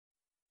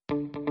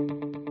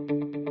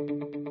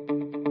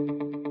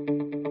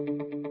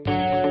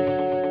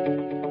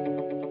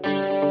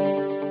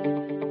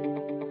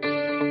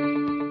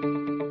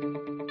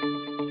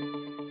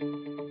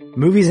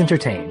Movies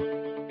entertain.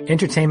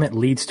 Entertainment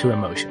leads to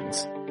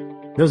emotions.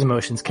 Those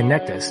emotions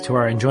connect us to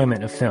our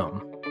enjoyment of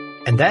film.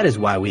 And that is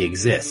why we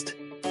exist,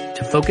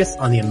 to focus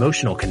on the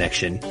emotional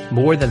connection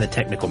more than the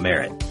technical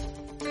merit.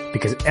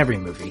 Because every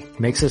movie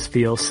makes us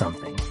feel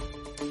something.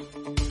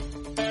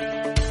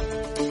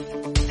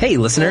 Hey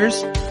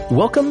listeners,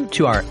 welcome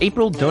to our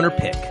April Donor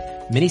Pick,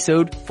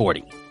 Minisode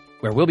 40,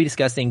 where we'll be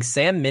discussing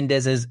Sam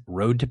Mendes's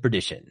Road to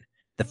Perdition,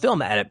 the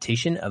film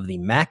adaptation of the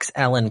Max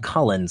Allan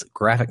Collins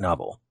graphic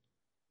novel.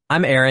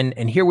 I'm Aaron,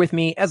 and here with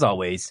me, as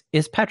always,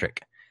 is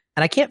Patrick.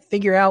 And I can't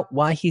figure out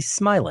why he's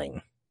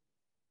smiling.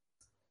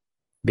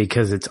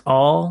 Because it's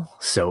all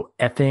so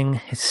effing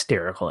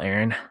hysterical,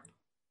 Aaron.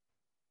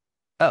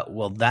 Oh,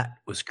 well, that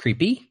was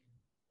creepy.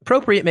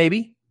 Appropriate,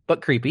 maybe,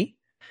 but creepy.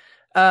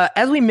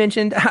 As we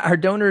mentioned, our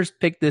donors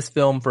picked this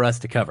film for us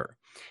to cover.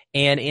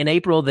 And in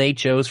April, they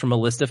chose from a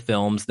list of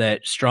films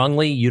that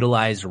strongly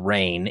utilize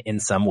rain in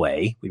some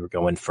way. We were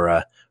going for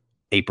a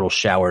April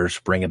showers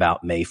bring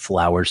about May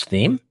flowers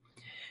theme.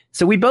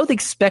 So we both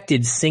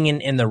expected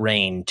Singin' in the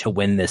Rain to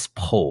win this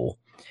poll,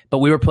 but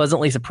we were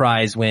pleasantly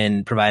surprised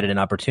when provided an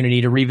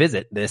opportunity to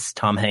revisit this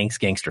Tom Hanks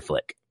gangster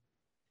flick.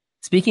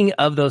 Speaking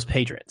of those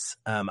patrons,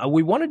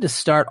 we wanted to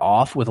start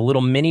off with a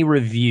little mini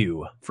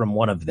review from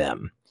one of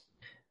them.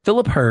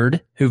 Philip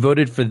Hurd, who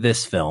voted for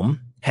this film,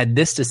 had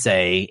this to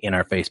say in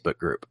our Facebook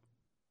group.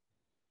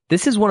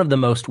 This is one of the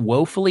most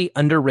woefully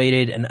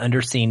underrated and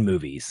underseen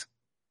movies.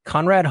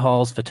 Conrad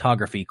Hall's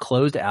photography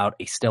closed out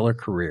a stellar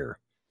career.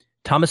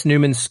 Thomas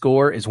Newman's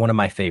score is one of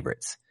my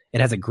favorites. It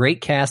has a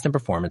great cast and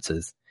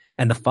performances,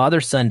 and the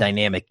father-son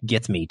dynamic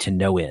gets me to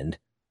no end.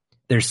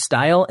 There's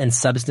style and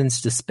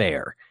substance to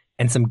spare,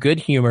 and some good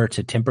humor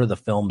to temper the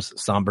film's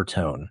somber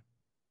tone.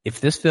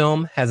 If this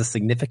film has a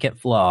significant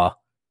flaw,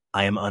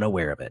 I am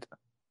unaware of it.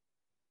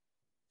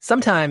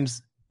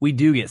 Sometimes we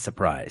do get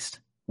surprised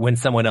when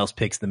someone else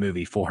picks the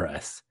movie for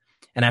us.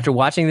 And after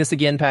watching this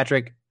again,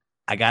 Patrick,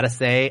 I gotta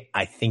say,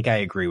 I think I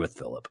agree with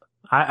Philip.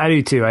 I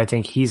do too. I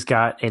think he's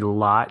got a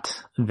lot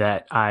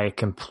that I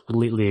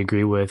completely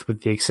agree with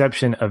the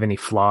exception of any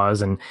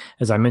flaws. And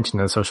as I mentioned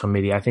on social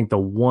media, I think the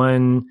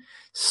one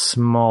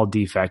small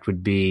defect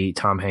would be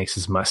Tom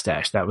Hanks's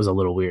mustache. That was a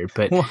little weird,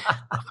 but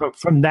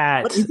from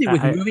that, what is it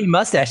with movie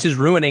mustaches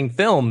ruining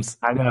films?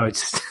 I know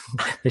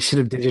they should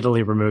have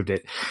digitally removed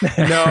it.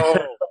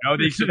 No,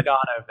 they should not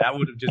have. That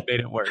would have just made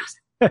it worse.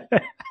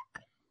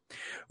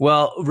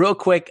 Well, real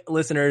quick,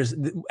 listeners,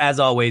 as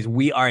always,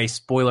 we are a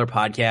spoiler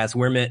podcast.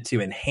 We're meant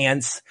to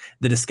enhance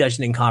the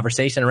discussion and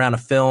conversation around a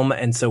film,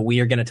 and so we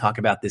are going to talk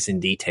about this in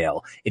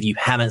detail. If you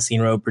haven't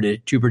seen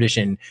Road to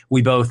Perdition,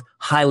 we both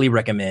highly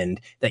recommend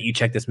that you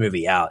check this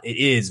movie out. It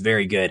is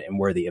very good and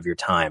worthy of your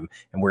time,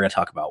 and we're going to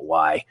talk about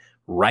why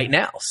right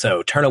now.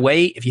 So turn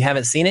away if you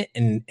haven't seen it,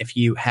 and if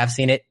you have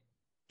seen it,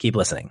 keep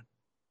listening.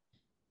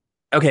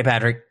 Okay,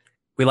 Patrick,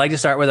 we like to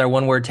start with our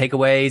one-word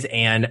takeaways,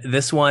 and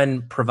this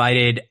one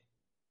provided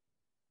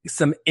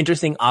some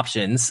interesting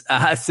options.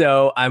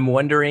 So I'm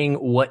wondering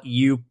what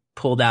you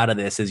pulled out of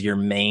this as your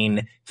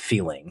main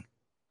feeling.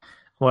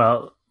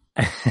 Well,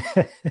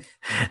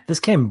 this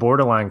came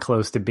borderline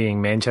close to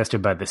being Manchester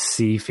by the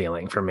Sea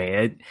feeling for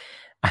me.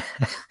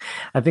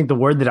 I think the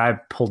word that I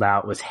pulled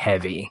out was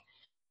heavy.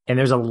 And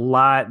there's a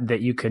lot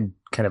that you could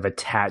kind of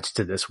attach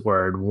to this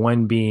word.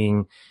 One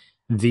being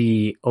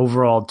the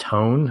overall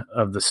tone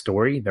of the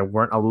story. There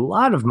weren't a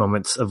lot of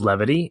moments of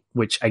levity,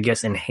 which I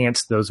guess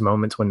enhanced those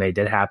moments when they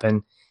did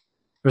happen.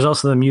 There's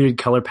also the muted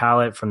color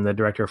palette from the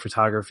director of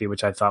photography,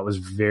 which I thought was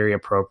very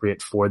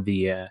appropriate for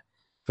the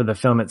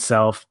film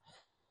itself.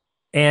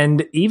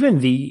 And even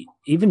the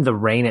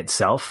rain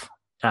itself,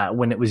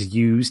 when it was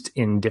used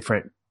in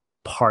different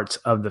parts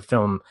of the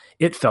film,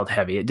 it felt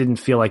heavy. It didn't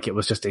feel like it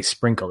was just a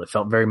sprinkle. It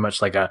felt very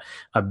much like a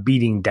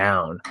beating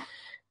down.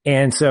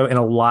 And so in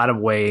a lot of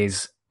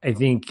ways, I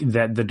think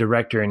that the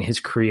director and his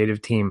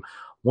creative team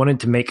wanted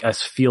to make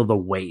us feel the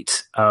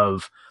weight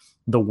of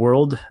the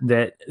world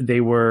that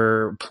they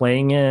were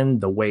playing in,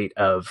 the weight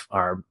of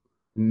our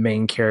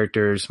main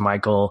characters,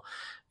 Michael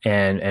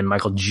and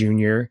Michael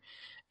Jr.,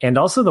 and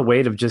also the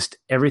weight of just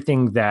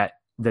everything that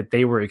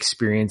they were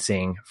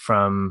experiencing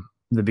from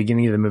the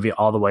beginning of the movie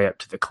all the way up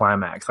to the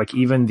climax. Like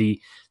even the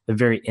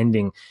very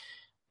ending,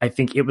 I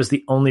think it was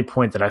the only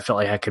point that I felt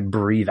like I could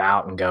breathe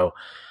out and go,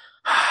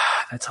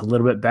 that's a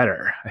little bit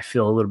better. I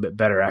feel a little bit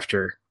better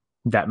after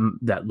that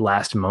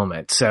last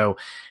moment. So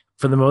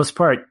for the most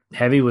part,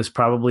 heavy was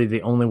probably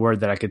the only word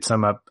that I could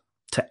sum up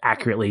to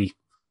accurately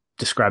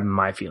describe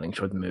my feelings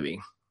toward the movie.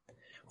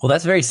 Well,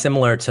 that's very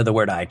similar to the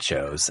word I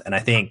chose. And I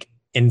think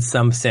in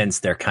some sense,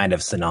 they're kind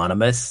of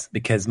synonymous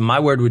because my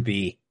word would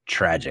be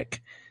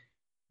tragic.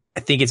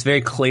 I think it's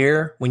very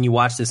clear when you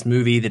watch this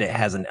movie that it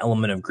has an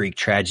element of Greek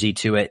tragedy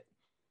to it.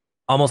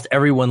 Almost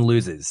everyone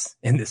loses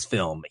in this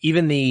film.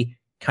 Even the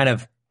kind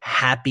of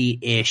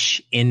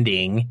happy-ish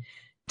ending,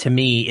 to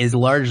me, is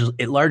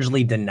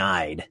largely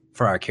denied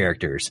for our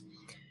characters.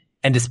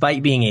 And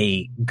despite being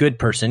a good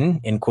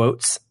person, in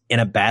quotes, in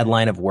a bad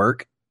line of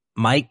work,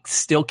 Mike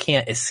still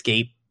can't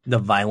escape the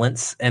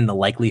violence and the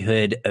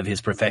likelihood of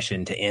his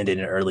profession to end in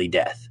an early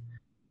death.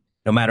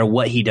 no matter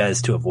what he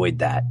does to avoid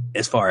that,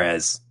 as far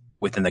as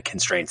within the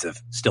constraints of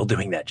still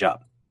doing that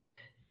job.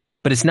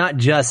 But it's not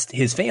just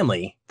his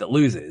family that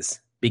loses,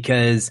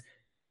 because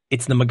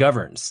it's the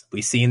McGoverns.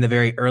 We see in the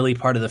very early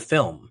part of the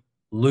film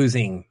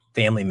losing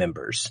family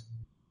members.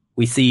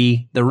 We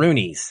see the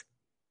Rooneys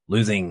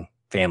losing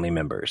family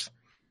members.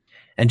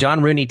 And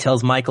John Rooney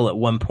tells Michael at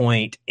one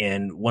point,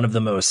 in one of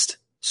the most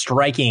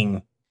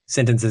striking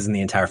sentences in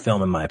the entire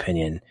film, in my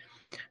opinion,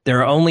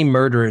 there are only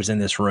murderers in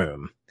this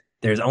room.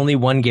 There's only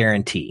one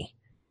guarantee,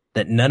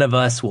 that none of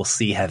us will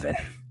see heaven.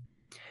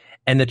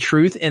 And the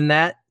truth in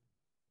that,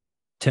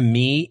 to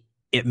me,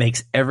 it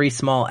makes every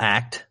small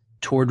act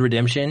toward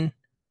redemption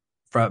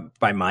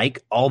by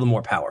Mike all the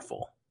more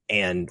powerful.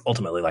 And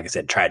ultimately, like I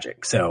said,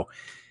 tragic. So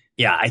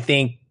yeah, I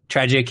think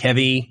tragic,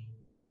 heavy,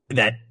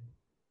 that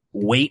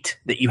weight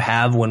that you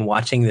have when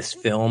watching this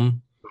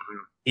film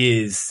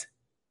is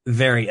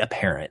very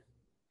apparent.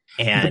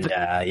 And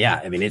yeah,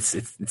 I mean, it's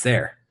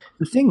there.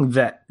 The thing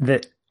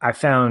that I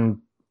found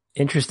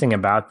interesting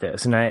about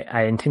this, and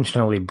I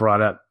intentionally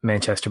brought up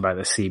Manchester by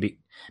the Sea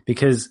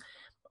because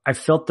I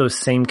felt those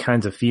same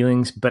kinds of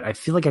feelings, but I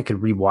feel like I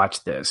could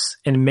rewatch this.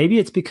 And maybe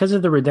it's because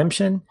of the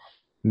redemption.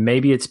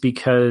 Maybe it's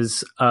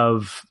because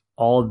of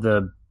all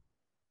the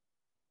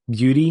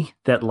beauty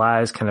that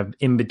lies kind of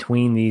in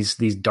between these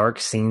dark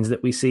scenes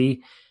that we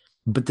see.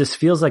 But this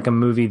feels like a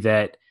movie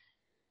that,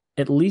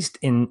 at least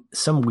in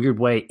some weird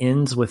way,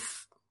 ends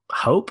with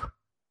hope,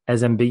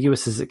 as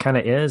ambiguous as it kind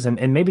of is.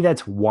 And maybe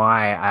that's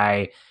why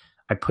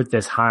I put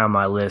this high on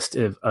my list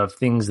of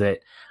things that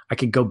I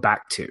could go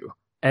back to.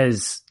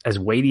 As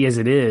weighty as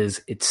it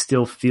is, it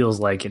still feels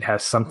like it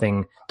has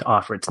something to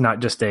offer. It's not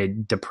just a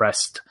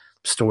depressed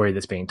story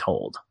that's being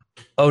told.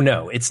 Oh,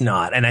 no, it's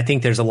not. And I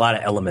think there's a lot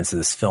of elements of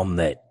this film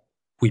that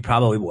we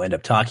probably will end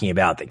up talking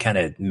about that kind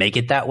of make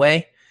it that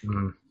way.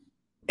 Mm-hmm.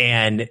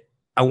 And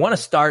I want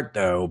to start,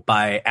 though,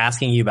 by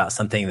asking you about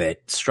something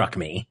that struck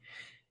me.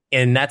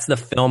 And that's the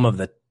film of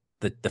the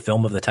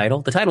film of the title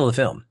of the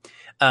film.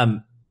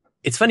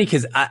 It's funny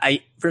because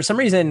I for some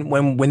reason,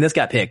 when this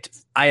got picked,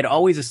 I had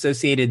always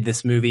associated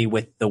this movie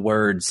with the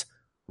words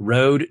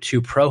 "Road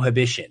to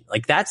Prohibition."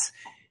 Like that's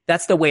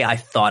the way I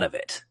thought of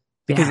it,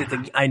 because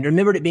I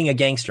remembered it being a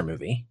gangster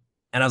movie,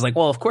 and I was like,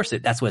 well, of course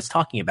that's what it's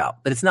talking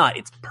about, but it's not.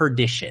 It's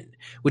perdition,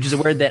 which is a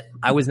word that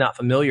I was not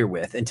familiar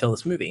with until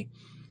this movie.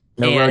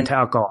 No road to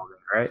alcohol,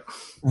 right?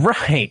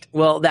 Right.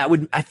 Well,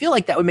 I feel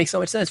like that would make so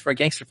much sense for a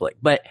gangster flick,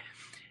 but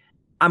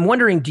I'm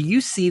wondering, do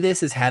you see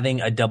this as having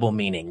a double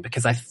meaning?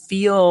 Because I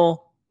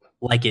feel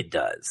like it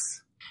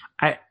does.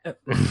 I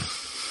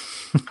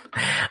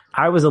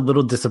was a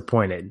little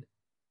disappointed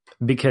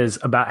because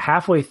about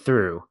halfway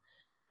through,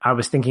 I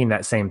was thinking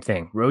that same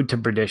thing. Road to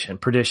perdition.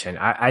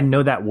 I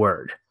know that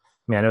word.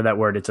 I know that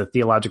word. It's a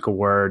theological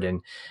word,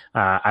 and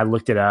I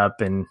looked it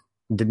up and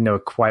didn't know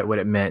quite what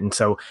it meant. And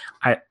so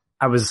I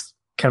was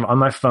kind of on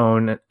my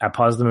phone. I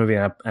paused the movie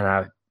and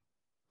I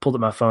pulled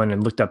up my phone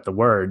and looked up the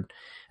word,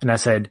 and I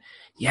said,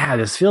 yeah,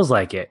 this feels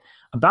like it.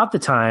 About the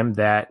time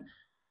that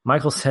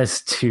Michael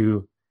says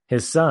to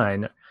his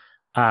son,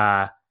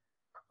 we're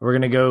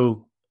going to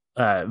go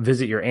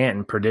visit your aunt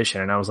in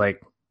Perdition. And I was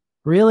like,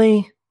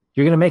 really?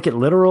 You're going to make it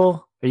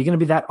literal? Are you going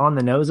to be that on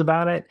the nose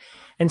about it?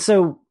 And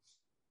so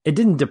it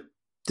didn't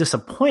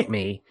disappoint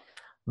me,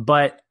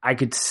 but I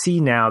could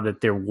see now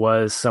that there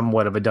was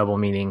somewhat of a double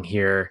meaning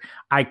here.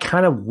 I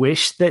kind of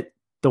wish that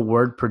the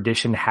word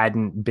perdition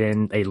hadn't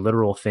been a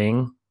literal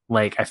thing.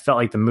 Like, I felt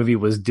like the movie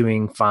was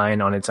doing fine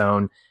on its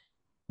own,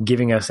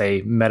 giving us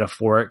a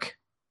metaphoric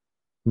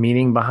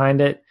meaning behind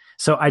it.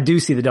 So I do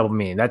see the double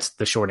meaning. That's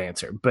the short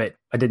answer, but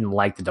I didn't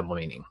like the double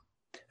meaning.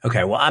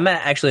 Okay, well, I'm going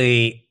to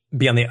actually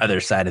be on the other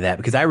side of that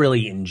because I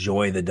really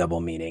enjoy the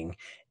double meaning.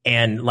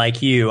 And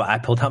like you, I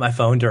pulled out my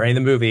phone during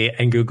the movie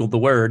and Googled the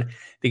word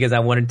because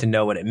I wanted to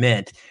know what it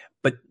meant.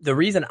 But the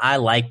reason I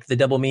like the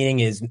double meaning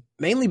is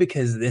mainly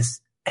because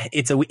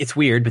it's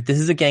weird, but this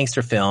is a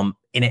gangster film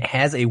and it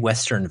has a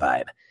Western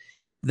vibe.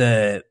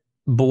 The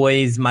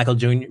boys, Michael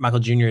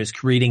Jr.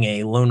 is reading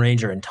a Lone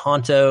Ranger and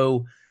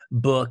Tonto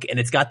book, and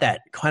it's got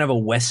that kind of a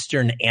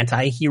Western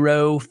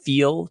anti-hero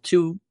feel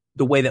to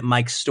the way that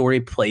Mike's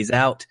story plays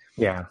out.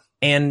 Yeah.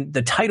 And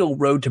the title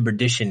Road to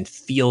Perdition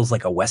feels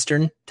like a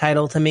Western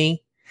title to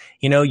me.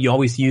 You know, you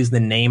always use the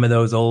name of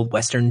those old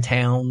Western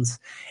towns.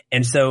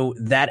 And so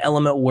that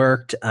element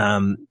worked.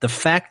 The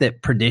fact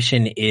that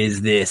Perdition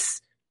is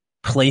this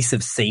place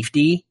of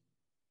safety,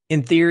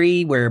 in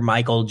theory, where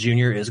Michael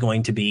Jr. is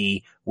going to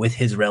be with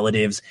his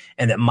relatives,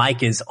 and that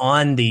Mike is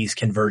on these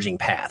converging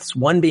paths.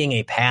 One being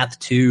a path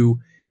to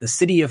the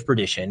city of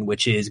Perdition,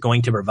 which is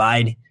going to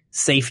provide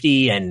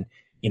safety and,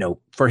 you know,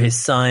 for his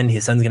son's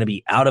going to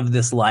be out of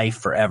this life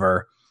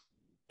forever.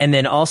 And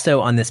then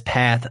also on this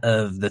path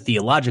of the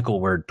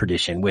theological word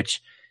perdition,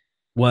 which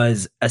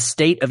was a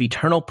state of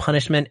eternal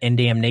punishment and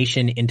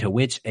damnation into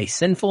which a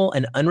sinful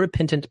and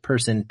unrepentant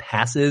person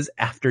passes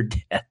after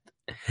death.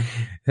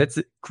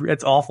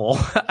 That's awful.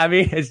 I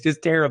mean, it's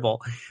just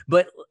terrible.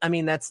 But I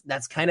mean, that's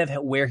kind of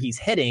where he's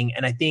heading.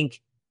 And I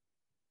think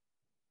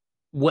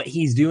what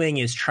he's doing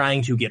is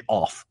trying to get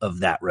off of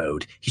that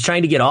road. He's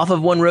trying to get off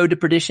of one road to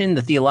perdition,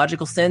 the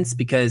theological sense,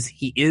 because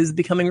he is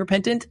becoming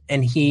repentant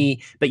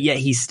but yet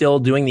he's still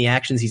doing the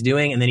actions he's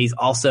doing. And then he's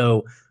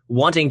also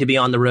wanting to be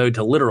on the road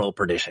to literal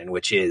perdition,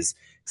 which is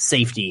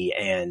safety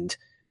and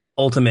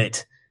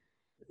ultimate,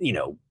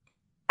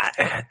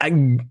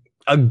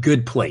 a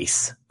good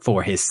place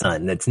for his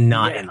son that's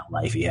not in the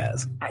life he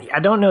has.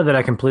 I don't know that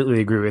I completely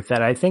agree with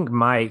that. I think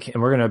Mike,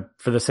 and we're going to,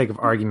 for the sake of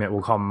argument,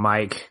 we'll call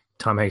Mike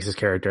Tom Hanks'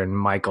 character and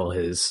Michael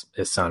his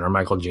son, or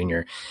Michael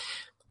Jr.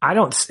 I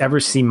don't ever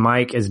see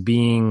Mike as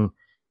being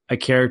a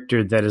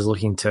character that is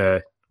looking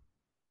to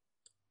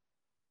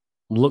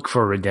look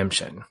for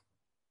redemption.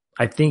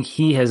 I think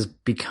he has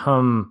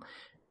become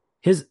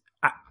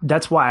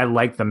that's why I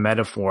like the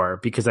metaphor,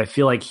 because I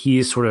feel like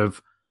he's sort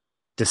of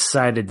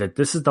decided that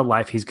this is the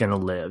life he's going to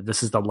live.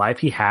 This is the life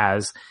he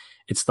has.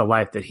 It's the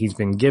life that he's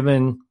been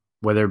given,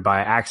 whether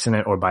by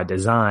accident or by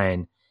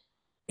design.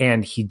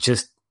 And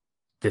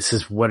this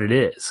is what it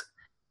is.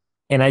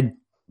 And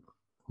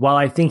while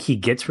I think he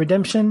gets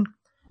redemption,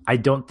 I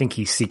don't think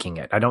he's seeking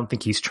it. I don't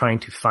think he's trying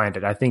to find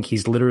it. I think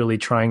he's literally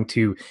trying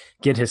to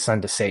get his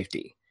son to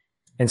safety.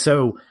 And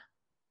so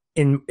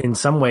in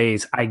some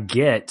ways, I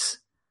get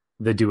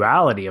the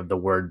duality of the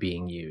word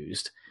being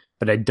used,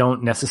 but I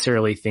don't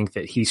necessarily think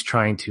that he's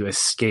trying to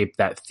escape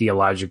that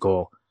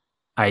theological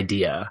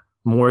idea,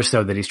 more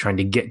so that he's trying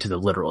to get to the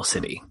literal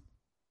city.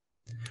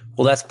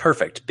 Well, that's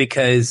perfect,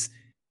 because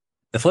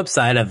the flip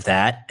side of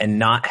that and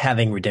not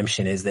having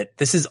redemption is that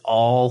this is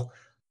all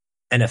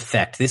an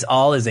effect. This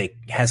all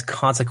has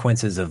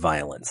consequences of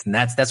violence. And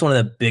that's one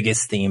of the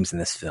biggest themes in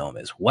this film,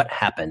 is what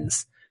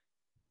happens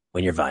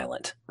when you're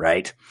violent,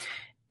 right?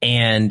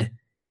 And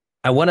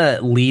I want to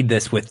lead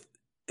this with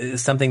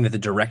something that the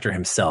director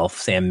himself,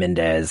 Sam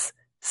Mendes,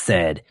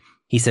 said.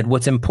 He said,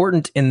 "What's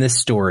important in this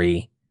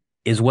story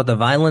is what the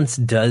violence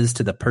does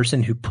to the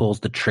person who pulls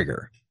the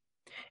trigger,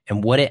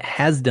 and what it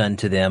has done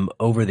to them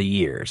over the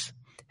years,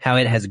 how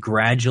it has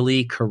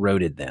gradually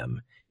corroded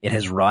them. It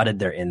has rotted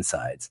their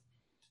insides."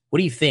 What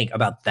do you think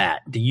about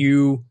that? Do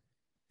you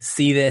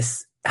see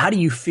this? How do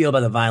you feel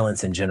about the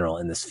violence in general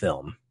in this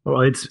film?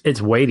 Well,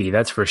 it's weighty,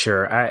 that's for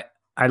sure. I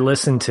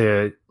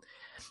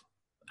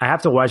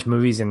have to watch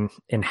movies in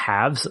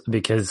halves,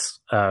 because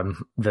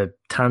the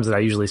times that I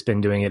usually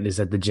spend doing it is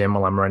at the gym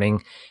while I'm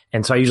running.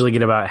 And so I usually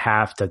get about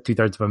half to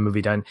 2/3 of a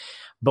movie done.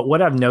 But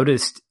what I've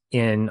noticed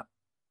in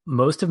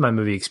most of my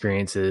movie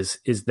experiences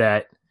is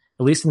that,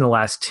 at least in the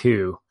last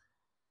two,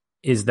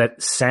 is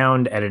that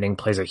sound editing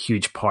plays a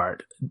huge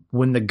part.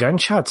 When the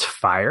gunshots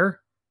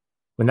fire,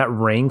 when that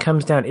rain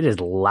comes down, it is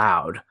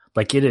loud.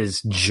 Like, it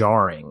is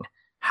jarring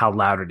how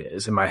loud it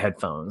is in my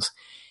headphones.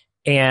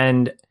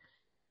 And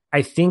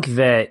I think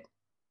that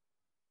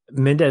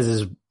Mendes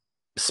is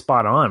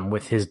spot on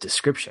with his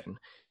description.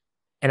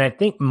 And I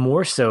think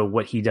more so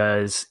what he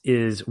does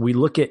is we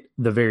look at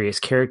the various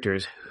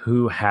characters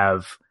who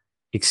have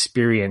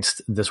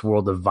experienced this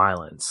world of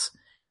violence,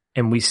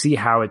 and we see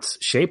how it's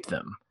shaped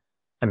them.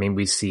 I mean,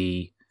 we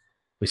see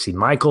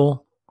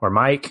Michael, or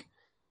Mike.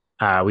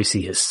 We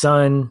see his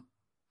son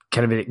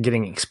kind of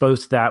getting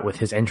exposed to that with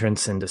his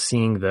entrance into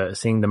seeing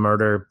the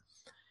murder.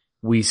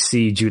 We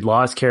see Jude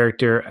Law's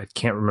character. I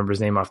can't remember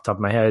his name off the top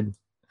of my head.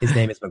 His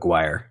name is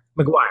McGuire.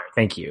 McGuire,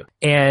 thank you.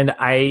 And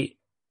I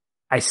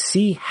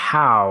see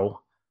how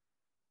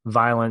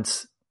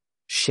violence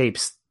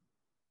shapes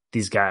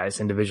these guys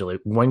individually.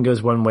 One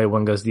goes one way,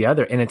 one goes the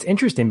other. And it's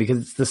interesting because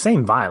it's the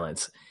same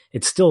violence.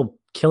 It's still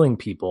killing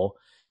people,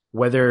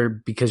 whether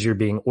because you're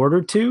being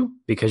ordered to,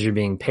 because you're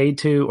being paid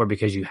to, or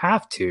because you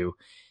have to.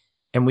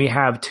 And we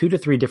have 2 to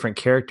 3 different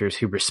characters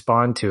who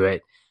respond to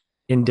it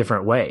in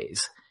different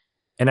ways.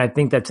 And I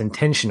think that's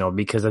intentional,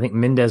 because I think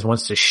Mendes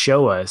wants to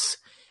show us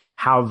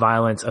how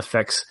violence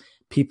affects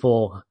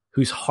people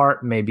whose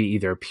heart may be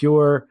either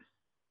pure,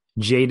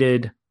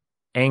 jaded,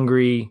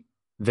 angry,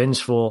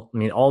 vengeful. I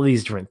mean, all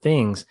these different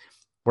things,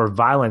 where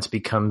violence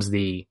becomes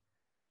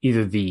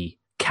either the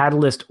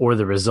catalyst or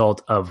the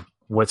result of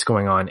what's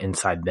going on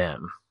inside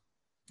them.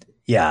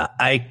 Yeah,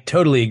 I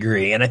totally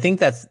agree. And I think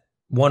that's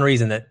one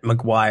reason that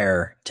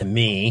McGuire, to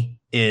me,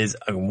 is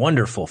a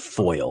wonderful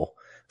foil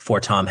for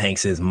Tom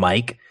Hanks's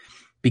Mike,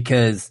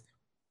 because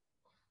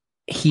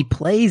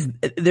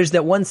there's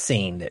that one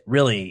scene that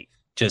really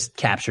just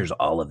captures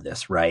all of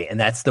this, right? And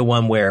that's the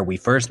one where we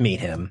first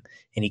meet him,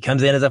 and he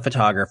comes in as a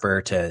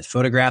photographer to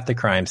photograph the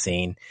crime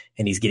scene,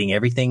 and he's getting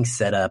everything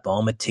set up,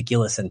 all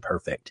meticulous and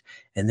perfect.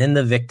 And then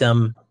the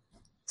victim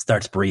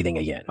starts breathing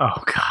again.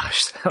 Oh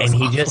gosh. And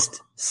he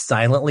just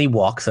silently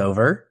walks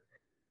over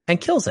and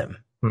kills him.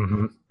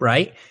 Mm-hmm.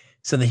 Right?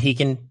 So that he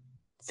can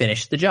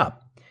finish the job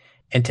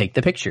and take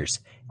the pictures.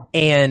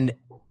 And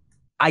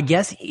I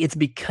guess it's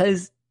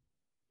because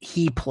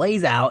he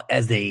plays out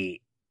as a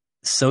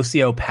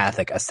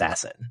sociopathic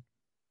assassin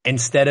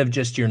instead of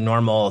just your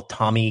normal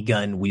Tommy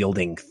gun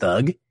wielding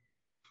thug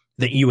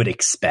that you would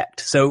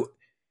expect. So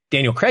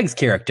Daniel Craig's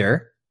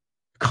character,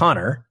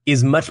 Connor,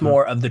 is much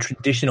more of the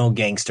traditional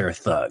gangster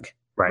thug,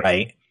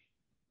 right?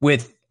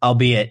 With,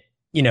 albeit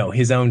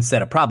his own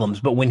set of problems.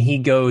 But when he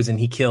goes and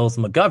he kills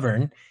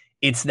McGovern,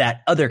 it's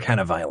that other kind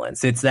of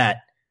violence. It's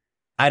that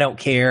I don't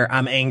care.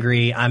 I'm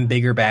angry. I'm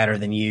bigger, badder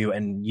than you.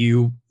 And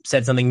you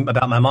said something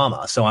about my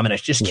mama. So I'm going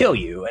to just kill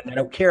you. And I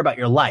don't care about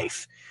your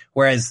life.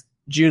 Whereas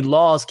Jude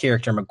Law's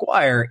character,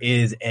 McGuire,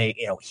 is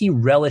he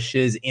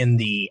relishes in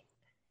the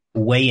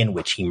way in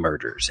which he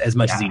murders as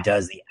much as he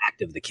does the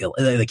act of the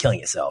killing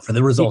itself, or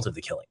the result of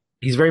the killing.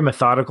 He's very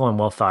methodical and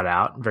well thought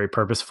out, very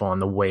purposeful in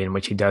the way in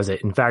which he does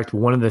it. In fact,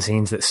 one of the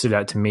scenes that stood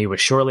out to me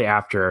was shortly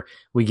after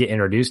we get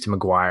introduced to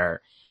McGuire,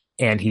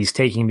 and he's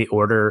taking the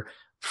order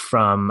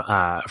from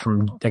I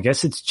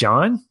guess it's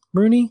John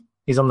Rooney.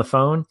 He's on the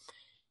phone,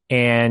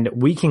 and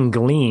we can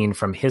glean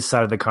from his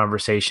side of the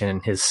conversation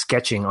and his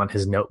sketching on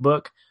his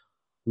notebook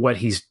what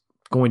he's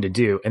going to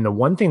do. And the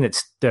one thing that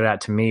stood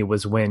out to me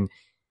was when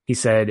he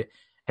said,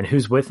 "And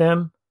who's with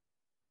him?"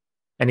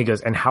 And he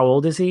goes, "And how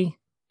old is he?"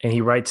 And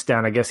he writes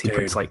down, I guess he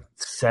puts like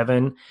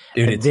 7.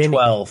 Dude, it's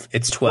 12.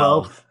 It's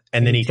 12.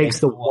 And then he takes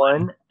the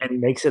 1 and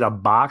makes it a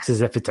box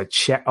as if it's a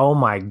check. Oh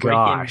my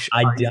gosh.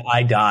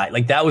 I died.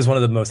 Like, that was one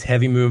of the most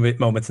heavy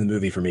moments in the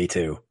movie for me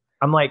too.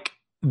 I'm like,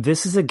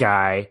 this is a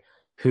guy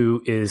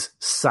who is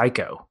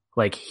psycho.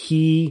 Like,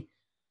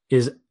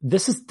 this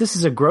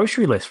is a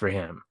grocery list for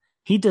him.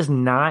 He does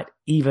not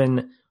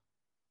even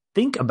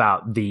think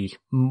about the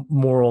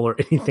moral or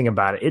anything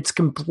about it. It's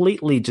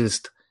completely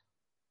just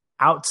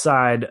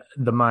outside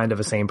the mind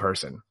of a sane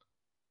person.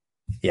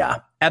 Yeah,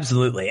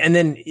 absolutely. And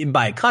then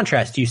by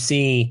contrast, you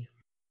see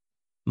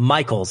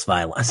Mike's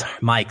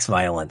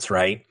violence,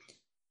 right?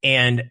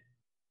 And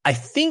I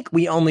think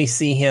we only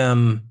see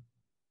him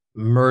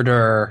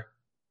murder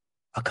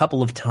a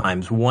couple of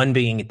times, one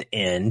being at the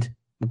end,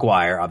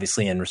 McGuire,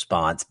 obviously in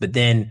response, but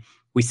then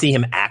we see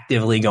him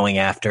actively going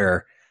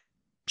after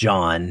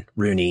John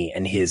Rooney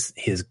and his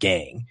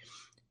gang.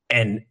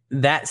 And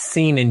that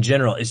scene in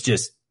general is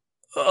just,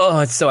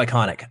 it's so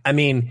iconic. I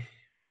mean,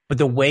 but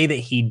the way that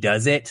he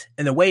does it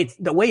and the way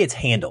it's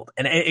handled,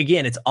 and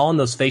again, it's all in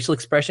those facial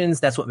expressions.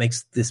 That's what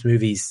makes this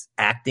movie's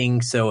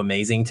acting so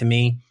amazing to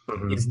me.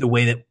 Mm-hmm. Is the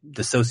way that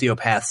the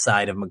sociopath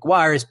side of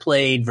McGuire is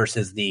played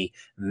versus the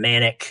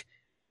manic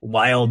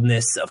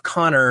wildness of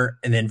Connor,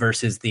 and then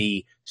versus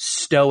the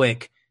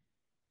stoic,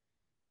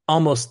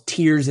 almost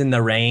tears in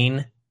the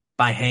rain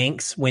by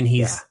Hanks when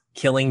he's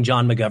killing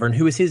John McGovern,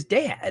 who is his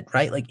dad,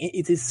 right? Like,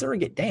 it's his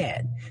surrogate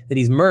dad that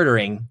he's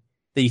murdering,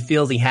 that he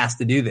feels he has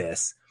to do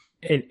this.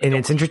 And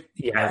it's interesting.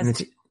 Yeah. And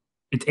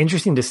it's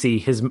interesting to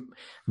see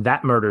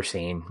that murder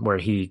scene where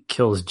he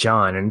kills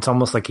John, and it's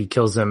almost like he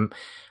kills him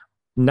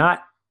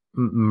not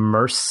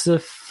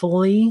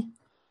mercifully,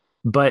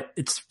 but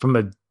it's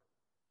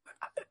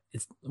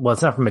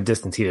not from a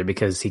distance either,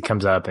 because he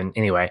comes up and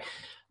anyway,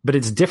 but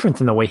it's different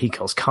than the way he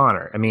kills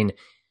Connor. I mean,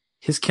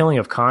 his killing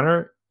of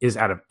Connor is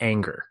out of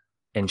anger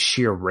and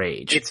sheer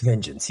rage. It's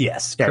vengeance.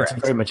 Yes. Yeah, correct.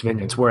 It's very much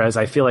vengeance. Whereas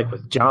I feel like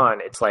with John,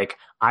 it's like,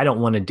 I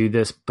don't want to do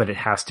this, but it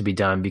has to be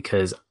done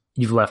because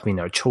you've left me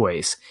no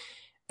choice.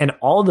 And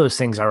all those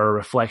things are a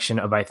reflection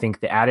of, I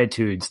think, the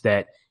attitudes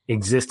that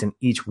exist in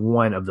each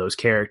one of those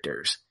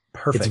characters.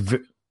 Perfect.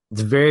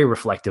 It's very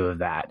reflective of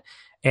that.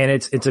 And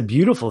it's a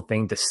beautiful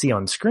thing to see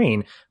on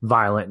screen,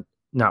 violent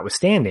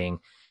notwithstanding.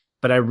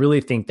 But I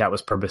really think that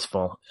was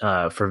purposeful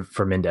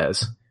for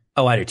Mendes.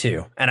 Oh, I do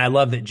too. And I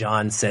love that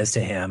John says to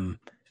him,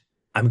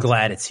 "I'm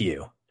glad it's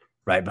you,"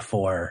 right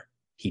before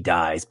he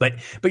dies. But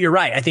you're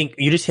right. I think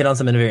you just hit on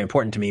something very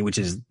important to me, which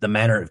is the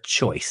manner of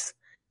choice.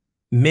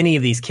 Many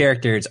of these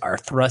characters are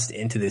thrust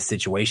into this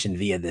situation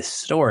via this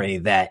story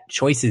that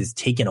choice is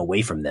taken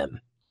away from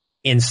them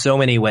in so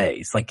many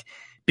ways. Like,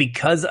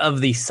 because of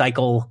the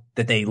cycle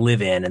that they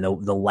live in and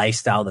the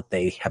lifestyle that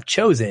they have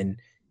chosen,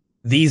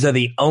 these are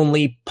the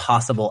only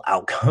possible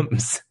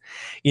outcomes.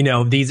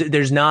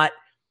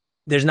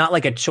 There's not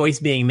like a choice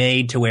being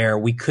made to where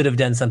we could have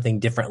done something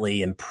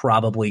differently and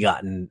probably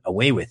gotten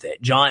away with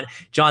it. John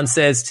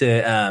says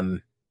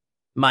to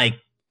Mike,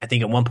 I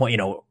think at one point,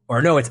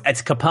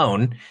 it's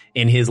Capone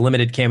in his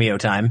limited cameo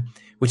time,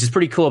 which is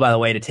pretty cool, by the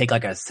way, to take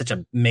like such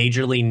a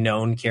majorly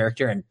known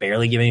character and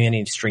barely giving him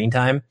any screen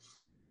time.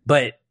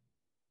 But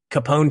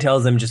Capone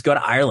tells him, just go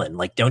to Ireland.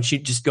 Like, don't you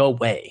just go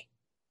away.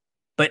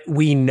 But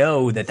we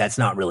know that that's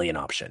not really an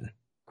option.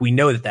 We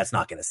know that that's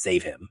not going to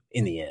save him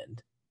in the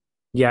end.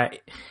 Yeah.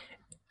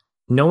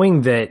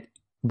 Knowing that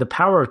the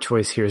power of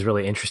choice here is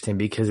really interesting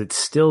because it's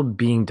still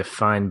being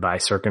defined by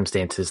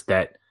circumstances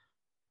that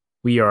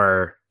we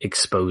are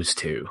exposed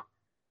to.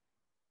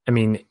 I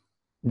mean,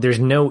 there's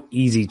no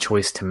easy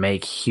choice to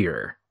make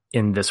here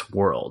in this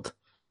world.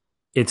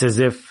 It's as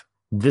if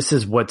this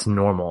is what's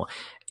normal.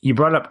 You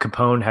brought up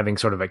Capone having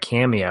sort of a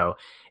cameo.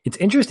 It's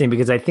interesting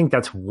because I think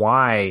that's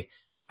why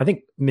I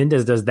think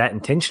Mendes does that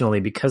intentionally,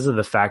 because of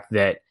the fact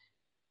that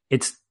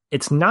it's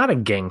not a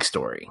gang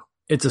story.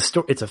 It's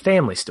a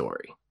family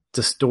story. It's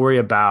a story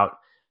about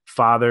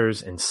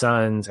fathers and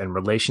sons and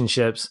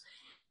relationships.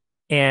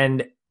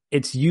 And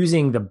it's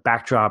using the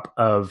backdrop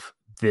of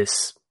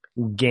this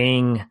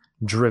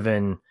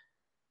gang-driven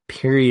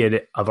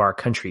period of our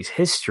country's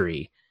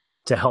history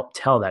to help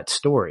tell that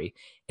story.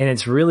 And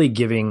it's really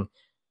giving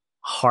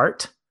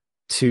heart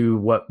to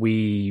what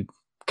we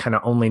kind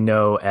of only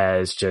know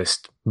as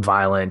just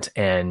violent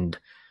and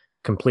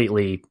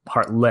completely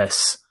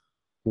heartless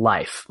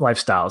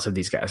lifestyles of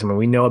these guys. I mean,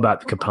 we know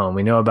about Capone,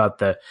 we know about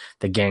the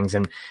gangs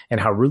and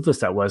how ruthless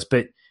that was,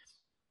 but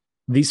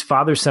these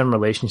father-son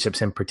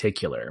relationships in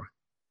particular,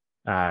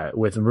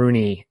 with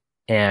Rooney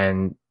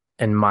and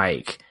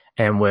Mike,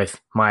 and with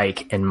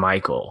Mike and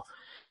Michael,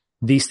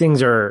 these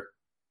things are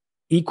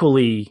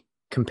equally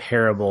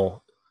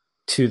comparable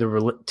to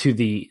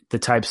the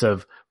types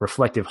of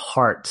reflective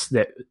hearts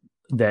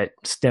that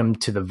stem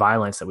to the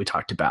violence that we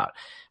talked about.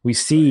 We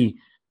see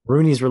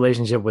Rooney's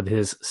relationship with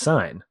his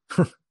son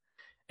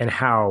and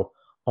how,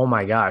 oh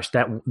my gosh,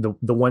 that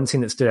the one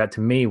scene that stood out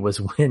to me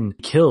was when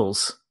he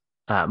kills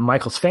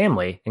Michael's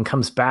family and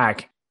comes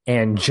back,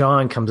 and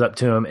John comes up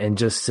to him and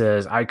just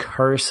says, "I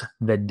curse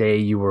the day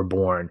you were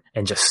born,"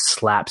 and just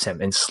slaps him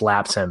and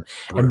slaps him.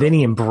 And then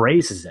he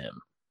embraces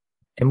him.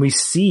 And we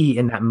see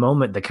in that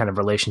moment the kind of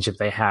relationship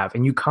they have.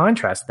 And you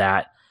contrast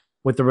that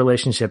with the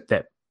relationship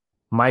that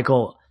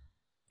Michael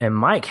and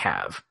Mike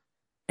have.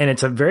 And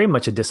it's very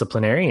much a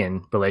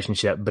disciplinarian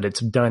relationship, but it's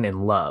done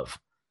in love.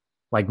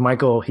 Like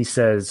Michael, he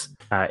says,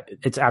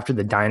 it's after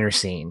the diner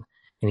scene,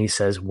 and he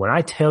says, "When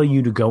I tell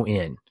you to go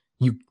in,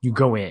 you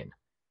go in."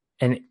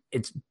 And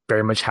it's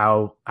very much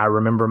how I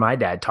remember my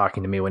dad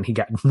talking to me when he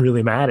got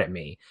really mad at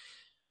me.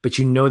 But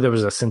there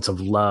was a sense of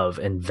love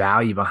and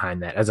value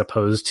behind that, as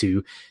opposed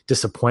to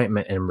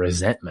disappointment and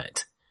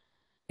resentment.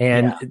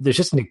 And there's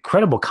just an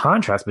incredible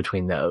contrast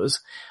between those.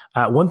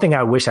 One thing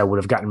I wish I would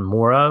have gotten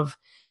more of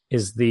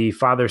is the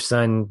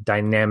father-son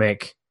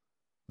dynamic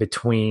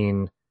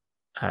between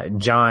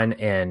John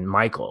and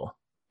Michael,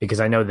 because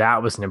I know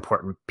that was an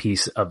important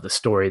piece of the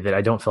story that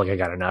I don't feel like I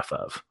got enough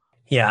of.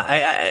 Yeah,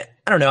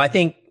 I don't know. I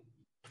think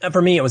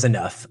for me it was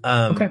enough.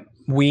 Okay.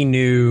 We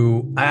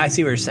knew. I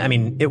see what you're saying. I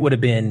mean, it would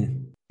have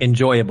been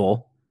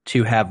enjoyable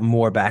to have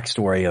more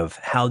backstory of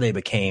how they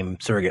became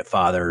surrogate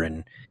father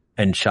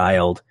and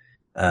child,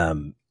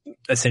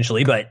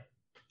 essentially. But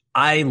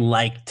I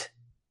liked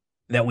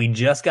that we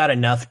just got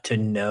enough to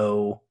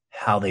know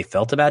how they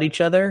felt about each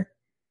other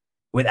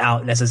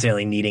without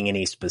necessarily needing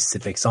any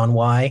specifics on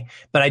why.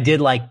 But I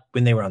did like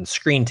when they were on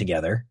screen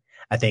together.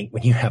 I think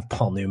when you have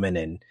Paul Newman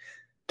and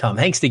Tom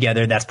Hanks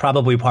together, that's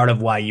probably part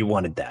of why you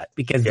wanted that,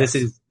 because this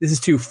is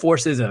two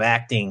forces of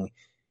acting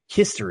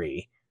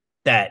history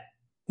that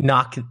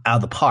knock out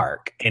of the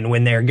park. And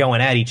when they're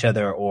going at each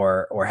other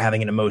or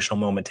having an emotional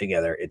moment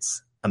together,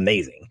 it's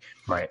amazing.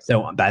 Right.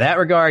 So by that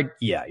regard,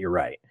 yeah, you're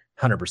right.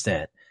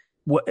 100%.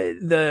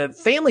 The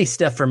family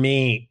stuff for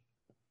me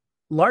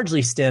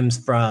largely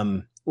stems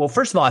from, well,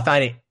 first of all, I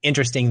find it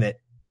interesting that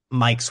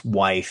Mike's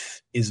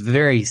wife is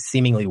very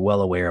seemingly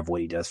well aware of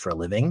what he does for a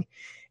living,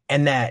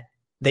 and that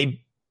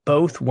they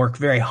both work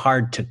very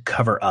hard to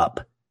cover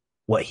up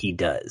what he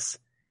does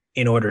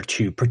in order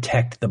to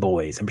protect the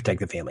boys and protect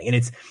the family. And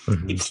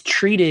it's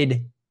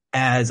treated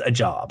as a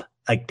job.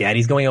 Like,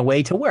 daddy's going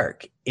away to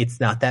work. It's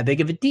not that big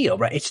of a deal,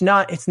 right? It's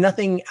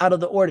nothing out of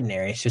the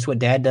ordinary. It's just what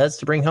dad does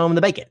to bring home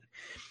the bacon.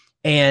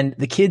 And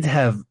the kids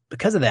have,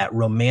 because of that,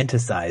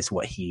 romanticized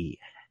what he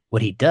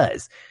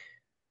does.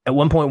 At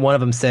one point, one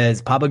of them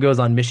says, "Papa goes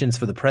on missions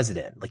for the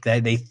president." Like,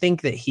 they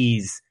think that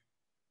he's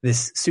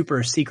this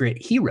super secret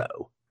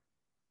hero.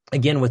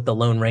 Again, with the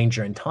Lone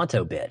Ranger and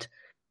Tonto bit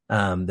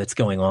that's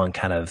going on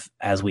kind of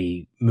as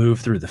we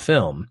move through the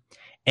film.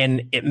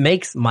 And it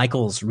makes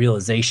Michael's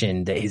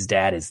realization that his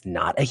dad is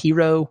not a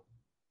hero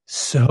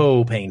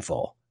so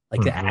painful.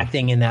 Like, the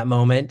acting in that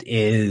moment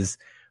is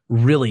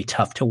really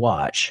tough to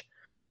watch,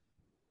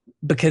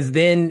 because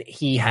then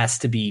he has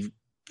to be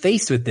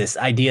faced with this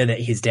idea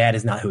that his dad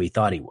is not who he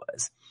thought he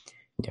was.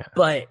 Yeah.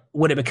 But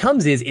what it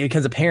becomes a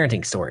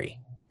parenting story,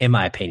 in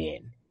my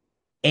opinion.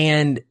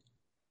 And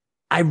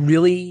I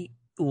really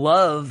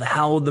love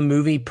how the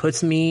movie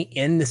puts me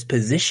in this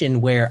position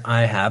where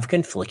I have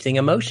conflicting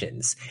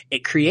emotions.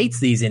 It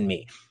creates these in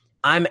me.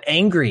 I'm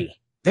angry,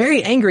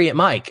 very angry at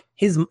Mike.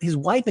 His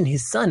wife and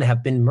his son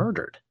have been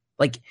murdered.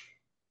 Like,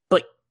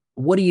 but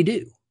what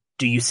do?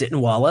 Do you sit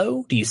and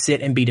wallow? Do you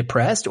sit and be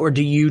depressed? Or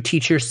do you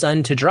teach your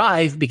son to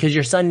drive because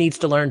your son needs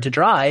to learn to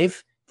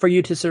drive for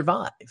you to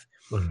survive?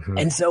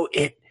 And so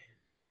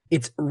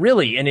it's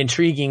really an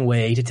intriguing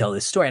way to tell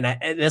this story.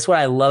 And that's what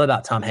I love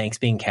about Tom Hanks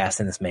being cast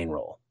in this main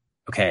role.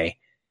 Okay.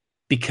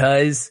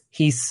 Because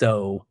he's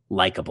so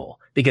likable,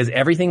 because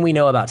everything we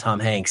know about Tom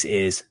Hanks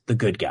is the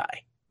good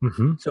guy.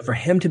 So for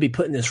him to be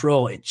put in this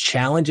role, it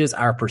challenges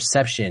our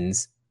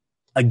perceptions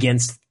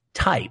against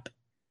type.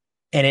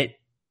 And it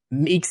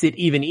makes it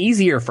even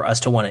easier for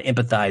us to want to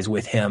empathize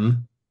with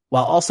him,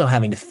 while also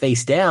having to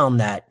face down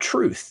that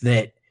truth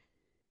that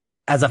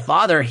as a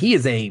father, he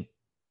is a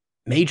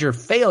major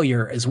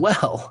failure as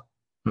well.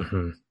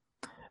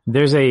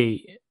 There's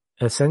a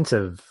sense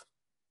of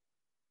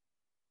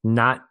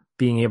not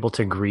being able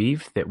to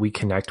grieve that we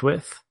connect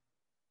with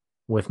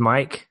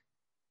Mike,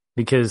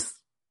 because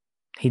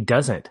he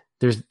doesn't.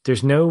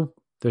 There's no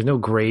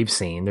grave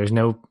scene. There's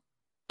no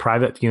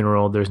private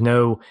funeral. There's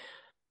no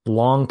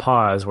long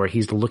pause where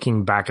he's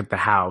looking back at the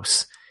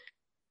house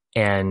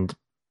and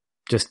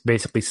just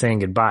basically saying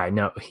goodbye.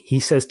 No, he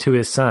says to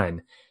his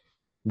son,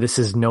 this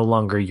is no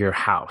longer your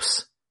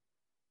house.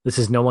 This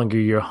is no longer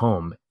your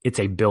home. It's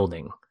a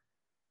building.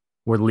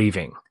 We're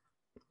leaving.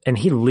 And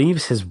he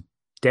leaves his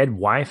dead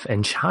wife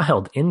and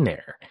child in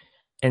there.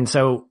 And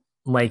so,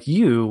 like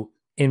you,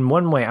 in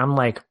one way, I'm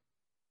like,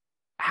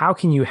 how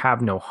can you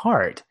have no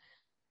heart?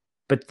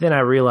 But then I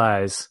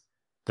realize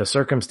the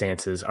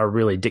circumstances are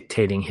really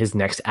dictating his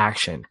next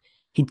action.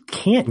 He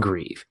can't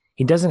grieve.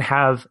 He doesn't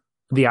have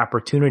the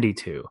opportunity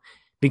to,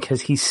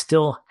 because he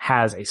still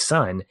has a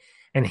son.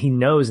 And he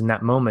knows in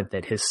that moment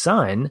that his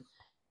son,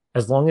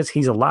 as long as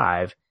he's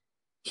alive,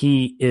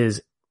 he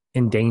is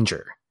in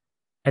danger.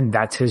 And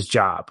that's his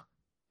job.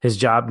 His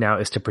job now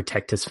is to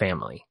protect his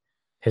family.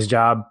 His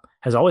job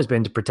has always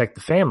been to protect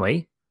the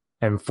family.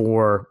 And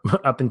for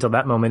up until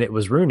that moment, it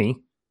was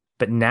Rooney.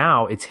 But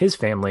now it's his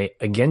family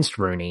against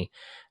Rooney.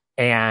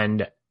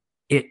 And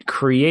it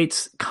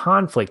creates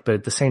conflict. But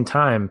at the same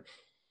time,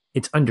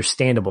 it's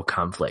understandable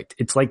conflict.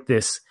 It's like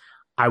this,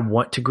 I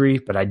want to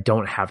grieve, but I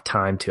don't have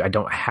time to. I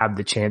don't have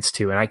the chance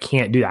to. And I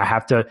can't do that. I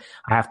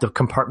have to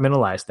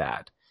compartmentalize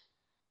that.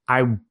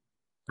 I'm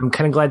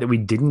kind of glad that we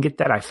didn't get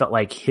that. I felt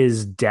like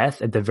his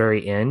death at the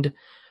very end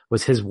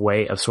was his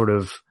way of sort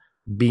of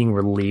being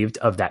relieved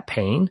of that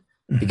pain,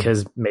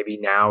 because maybe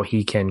now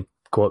he can,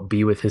 quote,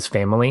 be with his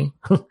family.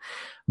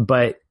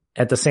 But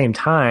at the same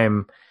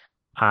time,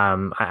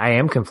 I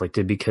am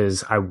conflicted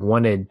because I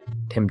wanted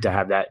him to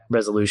have that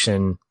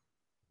resolution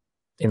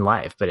in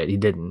life, but he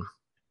didn't.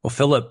 Well,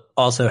 Philip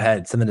also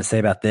had something to say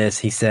about this.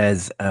 He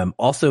says,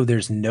 also,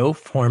 there's no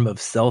form of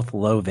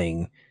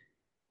self-loathing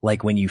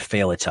like when you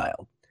fail a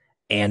child.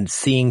 And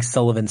seeing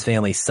Sullivan's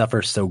family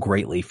suffer so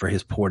greatly for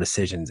his poor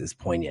decisions is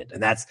poignant.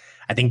 And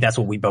I think that's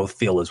what we both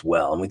feel as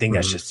well. And we think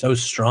that's just so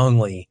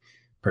strongly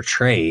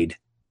portrayed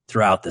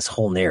throughout this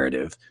whole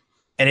narrative.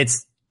 And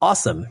it's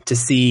awesome to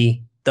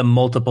see the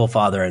multiple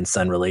father and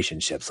son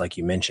relationships, like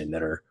you mentioned,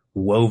 that are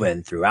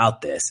woven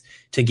throughout this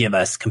to give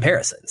us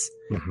comparisons,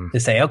 to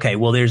say, okay,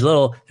 well, there's a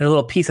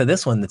little piece of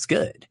this one that's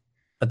good,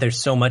 but there's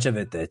so much of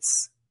it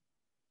that's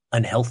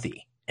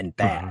unhealthy and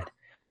bad.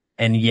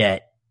 And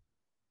yet,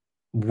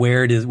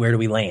 where do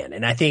we land?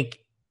 And I think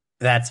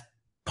that's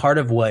part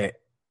of what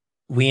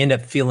we end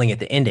up feeling at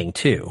the ending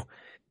too,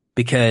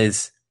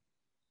 because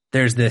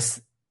there's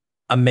this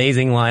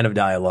amazing line of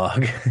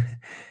dialogue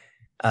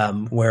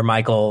where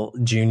Michael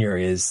Jr.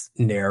 is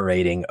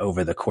narrating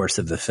over the course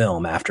of the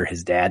film after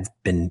his dad's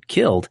been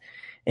killed.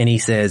 And he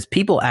says,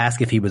 people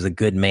ask if he was a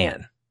good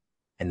man.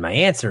 And my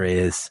answer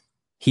is,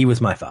 he was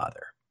my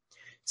father.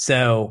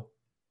 So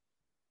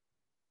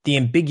the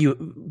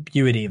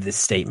ambiguity of this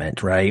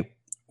statement, right?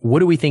 What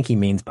do we think he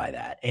means by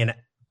that? And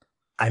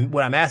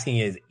what I'm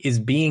asking is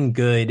being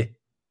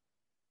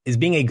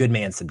a good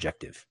man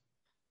subjective?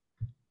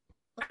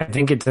 I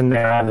think it's in the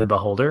eye of the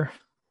beholder.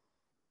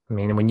 I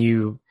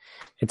mean,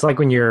 it's like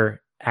when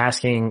you're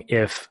asking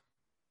if,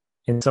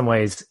 in some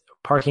ways,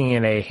 parking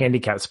in a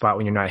handicapped spot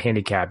when you're not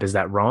handicapped, is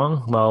that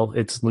wrong? Well,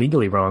 it's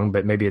legally wrong,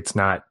 but maybe it's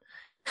not,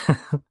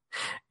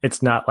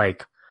 it's not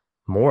like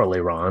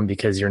morally wrong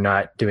because you're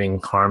not doing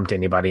harm to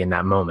anybody in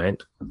that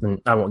moment. And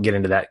I won't get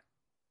into that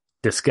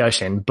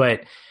discussion,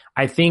 but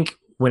I think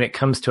when it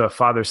comes to a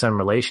father-son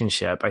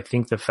relationship, I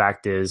think the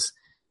fact is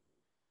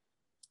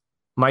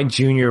Mike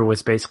Jr.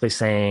 was basically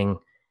saying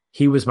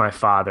he was my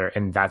father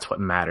and that's what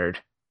mattered.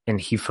 And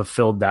he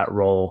fulfilled that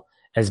role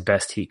as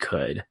best he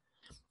could.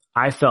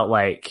 I felt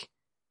like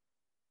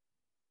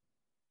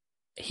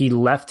he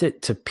left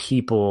it to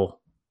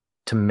people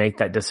to make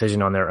that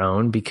decision on their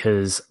own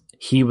because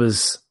he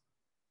was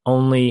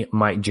only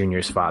Mike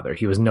Jr.'s father.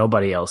 He was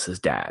nobody else's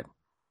dad.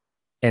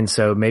 And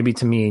so maybe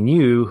to me and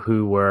you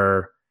who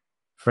were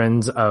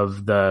friends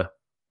of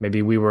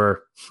maybe we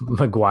were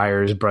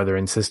McGuire's brother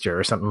and sister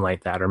or something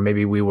like that, or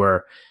maybe we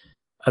were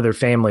other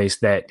families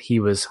that he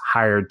was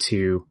hired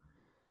to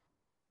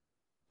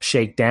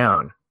shake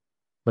down.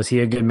 Was he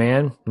a good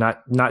man?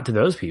 Not to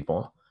those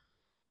people,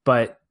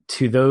 but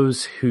to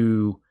those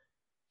who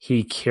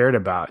he cared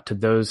about, to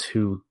those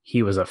who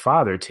he was a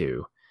father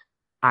to,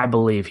 I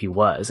believe he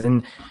was.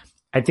 And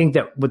I think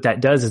that what that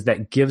does is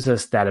that gives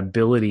us that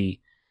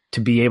ability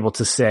to be able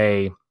to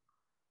say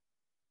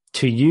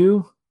to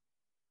you,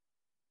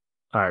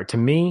 or to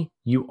me,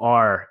 you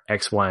are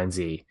X, Y, and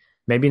Z.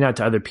 Maybe not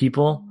to other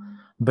people,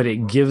 but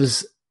it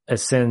gives a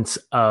sense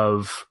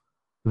of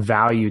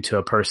value to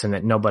a person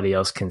that nobody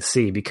else can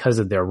see because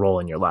of their role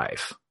in your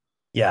life.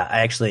 Yeah, I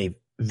actually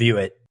view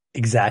it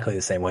exactly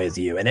the same way as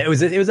you. And it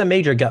was a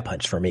major gut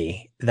punch for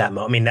me that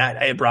moment. I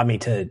mean, it brought me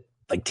to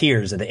like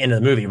tears at the end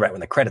of the movie, right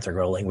when the credits are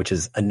rolling, which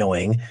is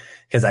annoying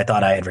because I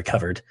thought I had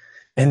recovered.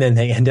 And then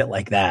they end it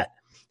like that.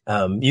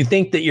 You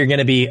think that you're going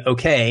to be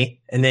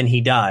okay. And then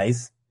he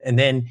dies and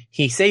then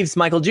he saves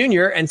Michael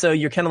Jr. And so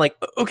you're kind of like,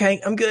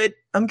 okay, I'm good.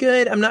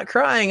 I'm not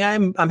crying.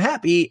 I'm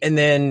happy. And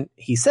then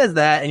he says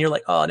that and you're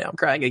like, oh, now I'm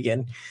crying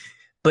again.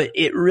 But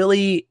it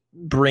really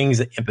brings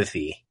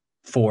empathy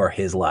for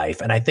his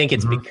life. And I think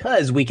it's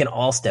because we can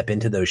all step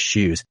into those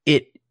shoes.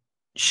 It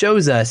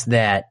shows us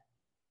that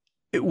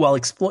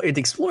it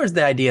explores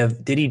the idea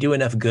of, did he do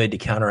enough good to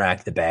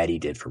counteract the bad he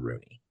did for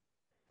Rooney?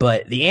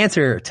 But the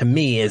answer to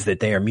me is that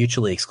they are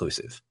mutually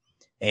exclusive.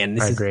 And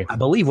this is, I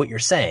believe what you're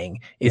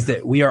saying is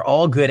that we are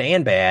all good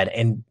and bad,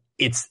 and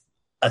it's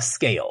a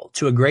scale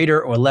to a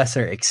greater or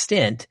lesser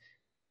extent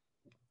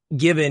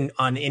given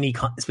on any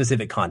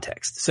specific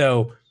context.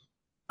 So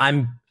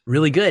I'm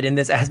really good in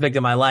this aspect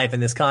of my life in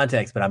this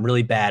context, but I'm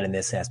really bad in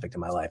this aspect of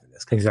my life in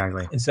this context.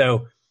 Exactly. And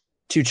so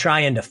to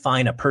try and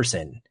define a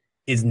person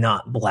is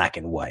not black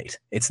and white.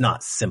 It's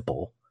not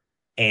simple.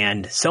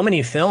 And so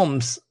many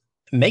films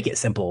make it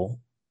simple,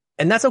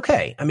 and that's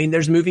okay. I mean,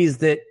 there's movies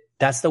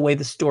that's the way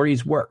the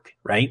stories work,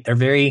 right? They're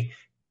very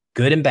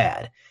good and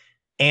bad.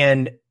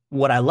 And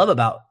what I love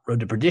about Road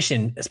to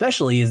Perdition,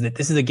 especially, is that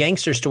this is a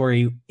gangster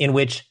story in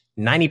which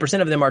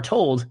 90% of them are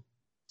told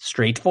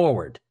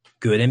straightforward,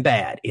 good and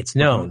bad. It's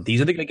known. Mm-hmm.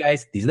 These are the good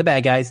guys. These are the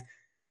bad guys.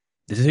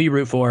 This is who you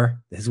root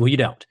for. This is who you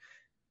don't.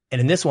 And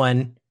in this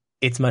one,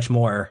 it's much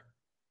more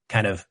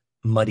kind of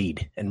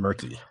muddied and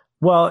murky.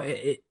 Well,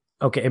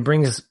 it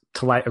brings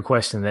to light a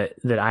question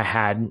that I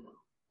had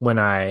when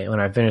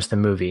I finished the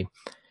movie.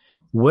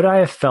 Would I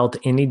have felt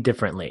any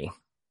differently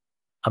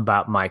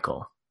about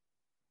Michael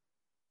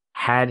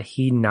had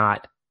he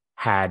not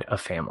had a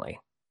family?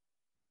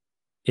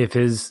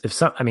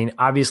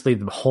 Obviously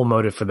the whole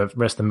motive for the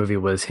rest of the movie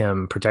was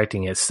him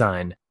protecting his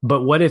son,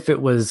 but what if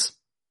it was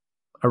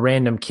a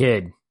random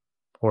kid,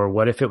 or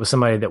what if it was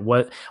somebody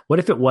what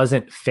if it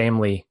wasn't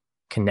family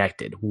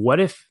connected? What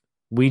if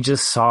we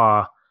just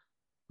saw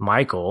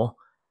Michael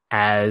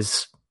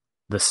as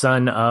the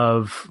son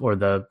of, or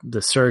the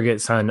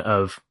surrogate son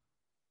of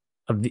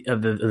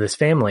this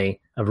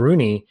family of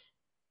Rooney,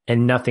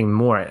 and nothing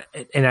more?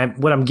 And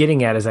what I'm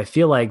getting at is, I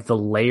feel like the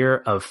layer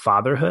of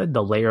fatherhood,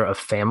 the layer of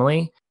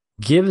family,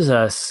 gives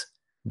us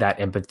that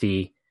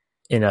empathy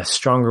in a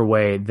stronger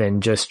way than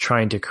just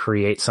trying to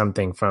create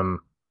something from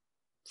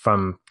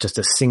just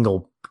a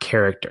single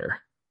character.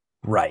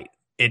 Right.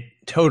 It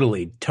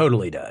totally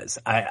does.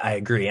 I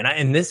agree.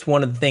 And this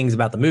one of the things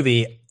about the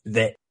movie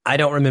that I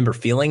don't remember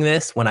feeling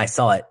this when I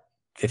saw it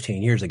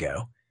 15 years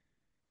ago,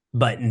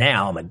 but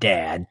now I'm a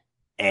dad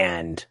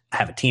and I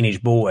have a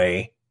teenage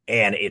boy,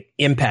 and it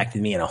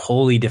impacted me in a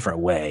wholly different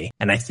way.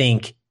 And I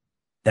think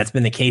that's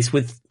been the case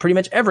with pretty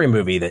much every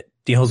movie that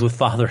deals with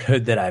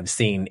fatherhood that I've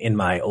seen in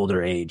my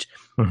older age.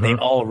 Mm-hmm. They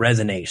all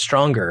resonate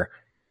stronger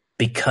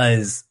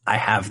because I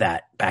have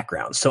that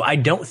background. So I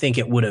don't think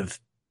it would have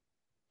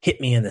hit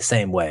me in the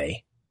same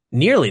way,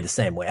 nearly the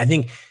same way. I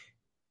think,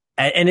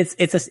 and it's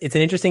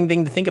an interesting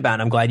thing to think about.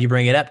 And I'm glad you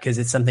bring it up, because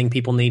it's something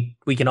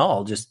we can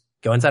all just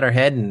go inside our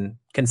head and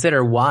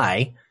consider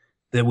why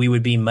that we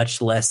would be much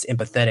less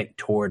empathetic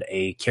toward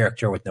a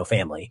character with no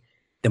family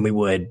than we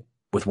would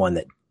with one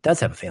that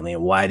does have a family,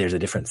 and why there's a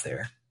difference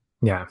there.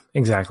 Yeah,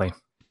 exactly.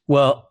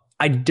 Well,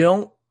 I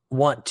don't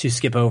want to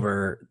skip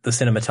over the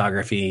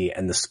cinematography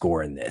and the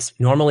score in this.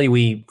 Normally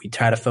we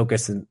try to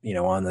focus, on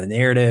the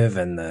narrative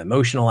and the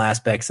emotional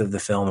aspects of the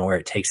film and where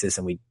it takes us,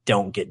 and we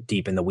don't get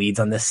deep in the weeds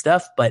on this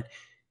stuff. But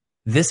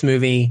this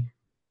movie,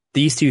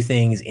 these two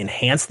things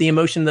enhance the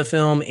emotion of the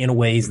film in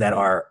ways that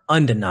are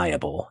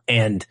undeniable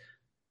and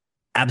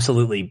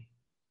absolutely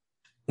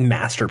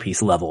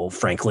masterpiece level,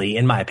 frankly,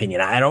 in my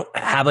opinion. I don't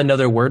have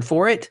another word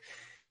for it.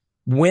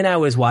 When I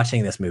was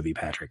watching this movie,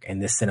 Patrick,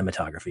 and this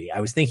cinematography,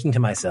 I was thinking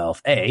to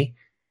myself, A,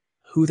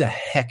 who the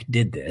heck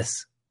did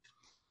this?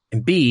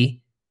 And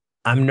B,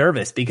 I'm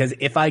nervous, because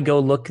if I go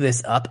look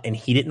this up and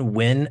he didn't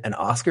win an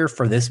Oscar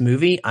for this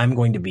movie, I'm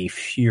going to be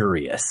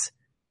furious.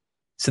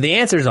 So the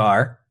answers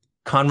are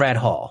Conrad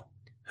Hall,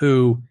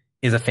 who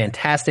is a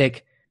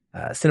fantastic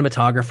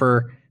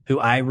cinematographer who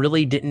I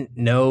really didn't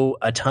know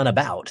a ton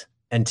about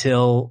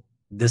until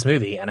this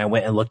movie. And I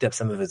went and looked up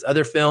some of his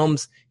other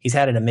films. He's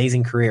had an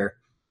amazing career.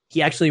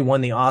 He actually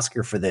won the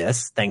Oscar for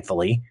this,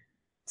 thankfully.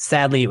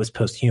 Sadly, it was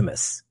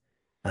posthumous.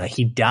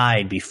 He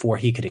died before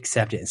he could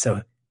accept it. And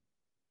so,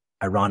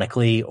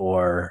 ironically,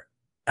 or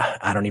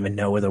I don't even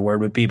know what the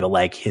word would be, but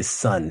like his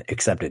son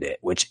accepted it,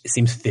 which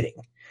seems fitting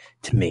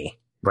to me.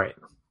 Right.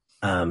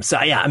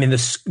 So yeah, I mean,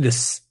 this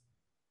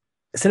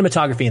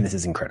cinematography in this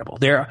is incredible.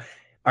 There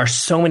are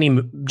so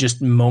many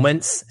just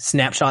moments,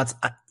 snapshots.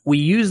 We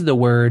use the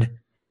word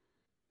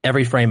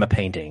every frame a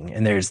painting,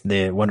 and there's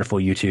the wonderful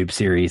YouTube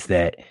series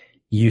that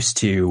used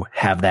to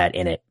have that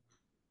in it.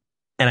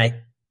 And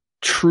I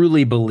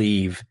truly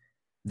believe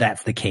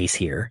that's the case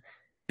here,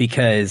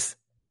 because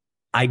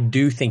I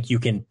do think you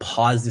can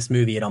pause this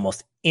movie at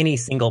almost any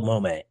single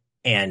moment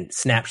and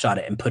snapshot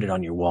it and put it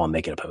on your wall and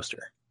make it a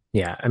poster.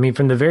 Yeah. I mean,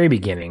 from the very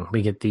beginning,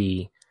 we get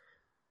the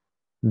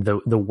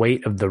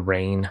weight of the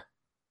rain.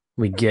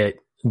 We get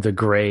the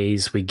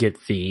grays. We get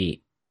the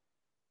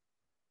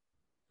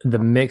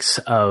mix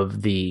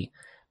of the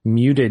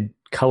muted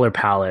color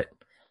palette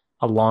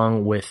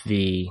along with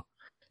the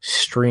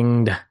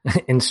stringed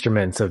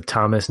instruments of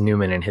Thomas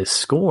Newman and his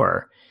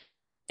score.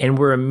 And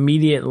we're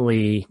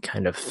immediately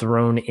kind of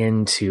thrown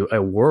into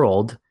a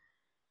world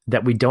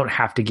that we don't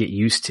have to get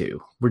used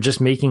to. We're just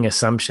making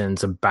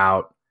assumptions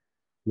about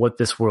what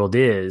this world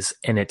is,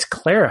 and it's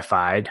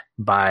clarified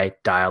by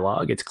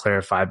dialogue, it's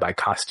clarified by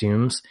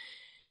costumes.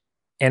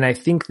 And I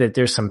think that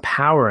there's some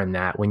power in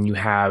that when you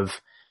have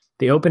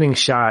the opening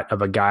shot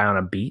of a guy on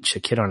a beach, a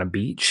kid on a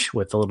beach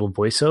with a little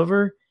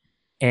voiceover,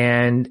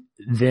 and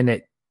then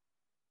it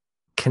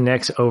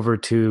connects over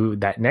to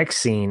that next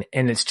scene,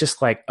 and it's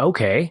just like,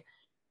 okay,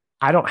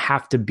 I don't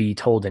have to be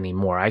told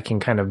anymore. I can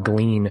kind of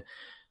glean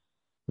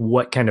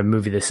what kind of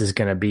movie this is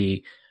going to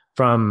be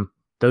from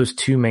those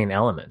two main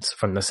elements,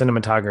 from the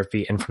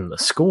cinematography and from the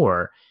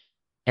score.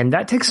 And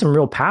that takes some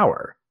real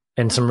power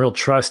and some real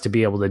trust to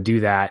be able to do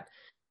that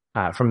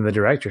from the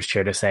director's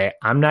chair, to say,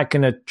 I'm not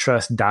going to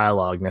trust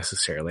dialogue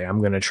necessarily. I'm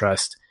going to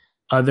trust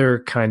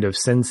other kind of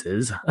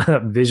senses,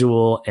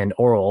 visual and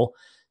oral,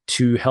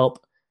 to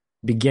help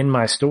begin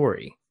my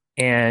story.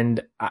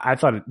 And I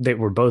thought they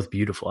were both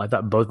beautiful. I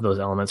thought both of those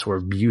elements were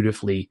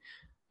beautifully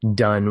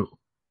done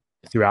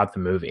throughout the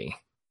movie.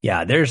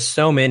 Yeah, there's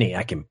so many.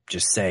 I can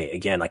just say,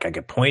 again, like I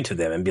could point to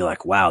them and be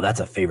like, wow, that's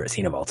a favorite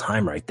scene of all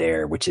time right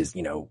there, which is,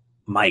 you know,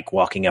 Mike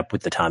walking up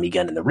with the Tommy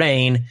gun in the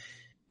rain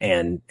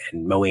and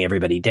mowing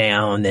everybody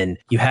down. And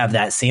you have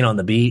that scene on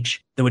the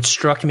beach. What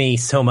struck me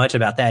so much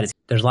about that is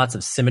there's lots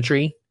of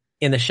symmetry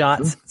in the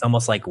shots. It's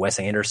almost like Wes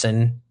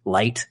Anderson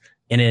light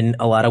in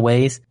a lot of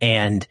ways.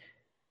 And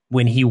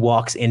when he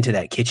walks into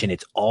that kitchen,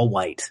 it's all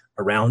white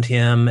around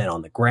him and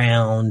on the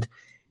ground.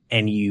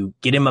 And you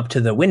get him up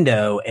to the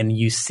window, and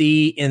you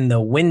see in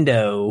the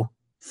window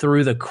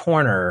through the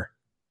corner,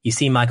 you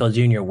see Michael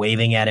Jr.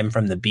 waving at him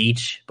from the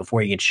beach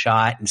before he gets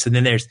shot. And so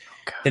then there's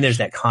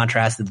that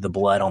contrast of the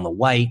blood on the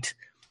white.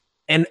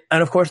 And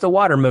of course the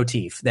water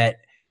motif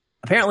that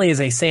apparently is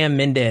a Sam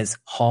Mendes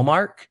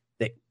hallmark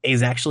that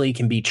is actually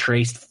can be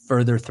traced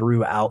further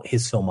throughout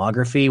his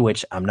filmography,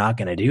 which I'm not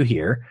going to do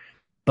here.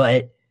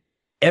 But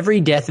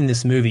every death in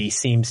this movie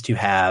seems to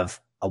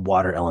have a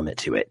water element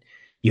to it.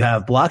 You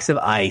have blocks of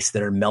ice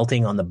that are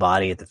melting on the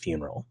body at the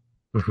funeral.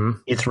 Mm-hmm.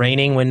 It's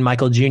raining when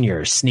Michael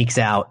Jr. sneaks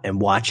out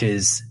and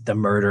watches the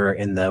murder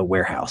in the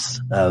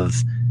warehouse of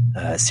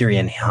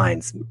Ciarán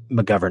Hinds,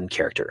 McGovern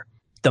character.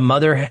 The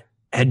mother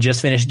had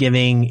just finished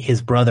giving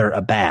his brother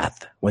a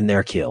bath when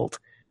they're killed.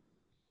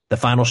 The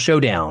final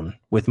showdown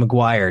with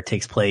McGuire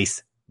takes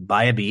place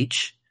by a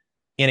beach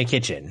in a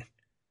kitchen.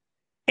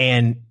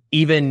 And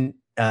even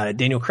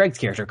Daniel Craig's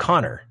character,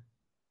 Connor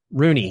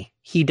Rooney,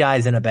 he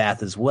dies in a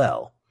bath as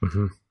well.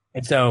 Mm-hmm.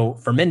 And so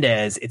for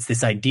Mendes, it's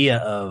this idea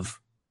of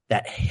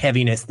that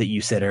heaviness that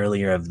you said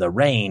earlier of the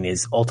rain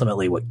is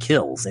ultimately what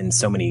kills in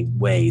so many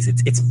ways.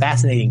 It's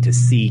fascinating to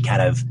see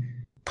kind of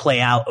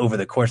play out over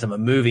the course of a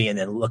movie and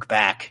then look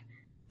back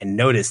and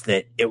notice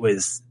that it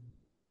was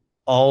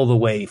all the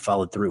way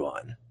followed through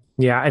on.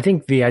 Yeah, I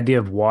think the idea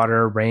of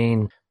water,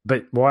 rain,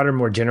 but water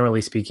more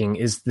generally speaking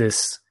is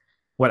this,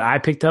 what I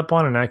picked up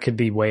on, and I could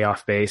be way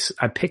off base.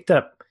 I picked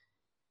up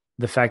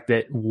the fact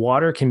that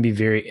water can be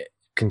very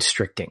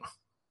constricting.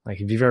 Like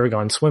if you've ever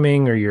gone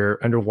swimming or you're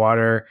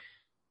underwater,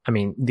 I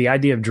mean, the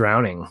idea of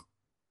drowning,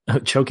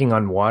 choking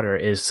on water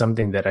is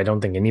something that I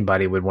don't think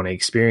anybody would want to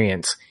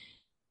experience.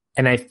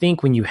 And I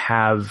think when you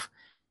have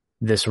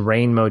this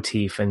rain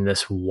motif and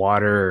this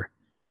water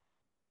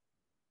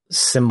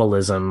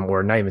symbolism,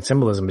 or not even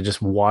symbolism, but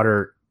just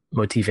water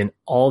motif in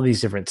all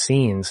these different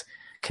scenes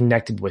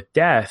connected with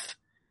death,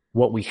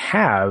 what we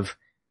have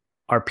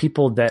are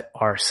people that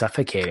are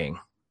suffocating.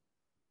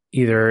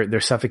 Either they're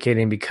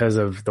suffocating because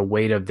of the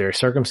weight of their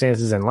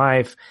circumstances in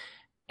life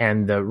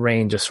and the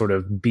rain just sort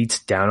of beats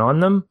down on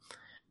them,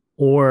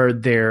 or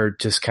they're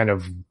just kind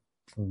of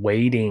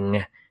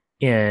waiting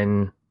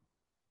in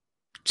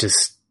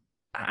just,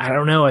 I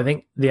don't know. I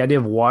think the idea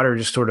of water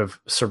just sort of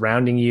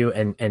surrounding you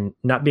and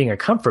not being a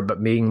comfort,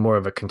 but being more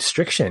of a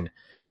constriction,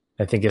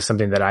 I think is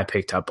something that I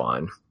picked up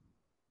on.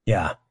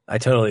 Yeah, I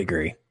totally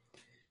agree.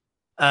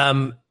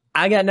 I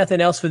got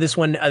nothing else for this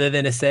one other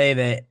than to say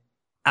that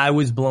I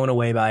was blown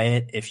away by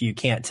it. If you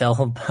can't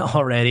tell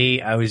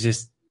already, I was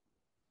just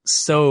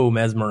so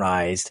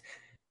mesmerized.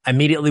 I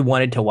immediately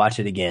wanted to watch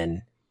it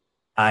again.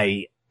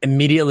 I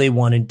immediately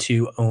wanted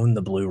to own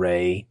the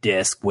Blu-ray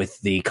disc with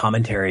the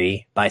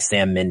commentary by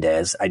Sam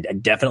Mendes. I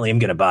definitely am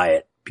going to buy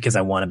it because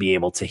I want to be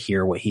able to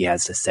hear what he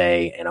has to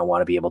say, and I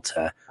want to be able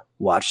to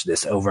watch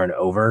this over and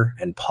over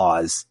and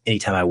pause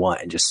anytime I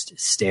want and just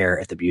stare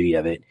at the beauty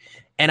of it.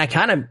 And I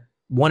kind of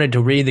wanted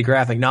to read the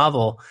graphic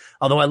novel,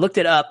 although I looked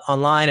it up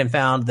online and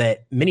found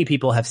that many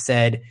people have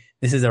said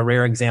this is a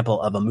rare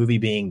example of a movie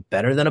being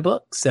better than a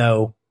book.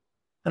 So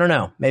I don't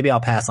know. Maybe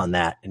I'll pass on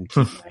that and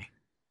keep my.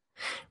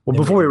 Well,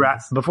 before we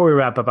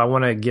wrap up, I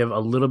want to give a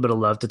little bit of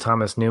love to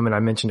Thomas Newman. I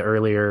mentioned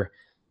earlier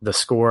the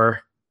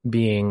score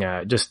being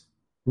just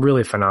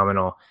really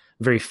phenomenal,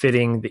 very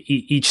fitting.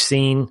 Each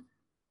scene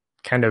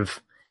kind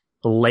of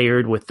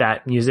layered with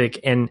that music,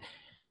 and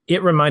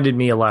it reminded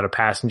me a lot of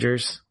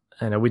Passengers.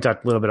 I know we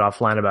talked a little bit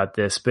offline about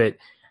this, but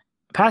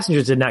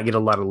Passengers did not get a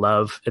lot of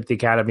love at the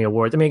Academy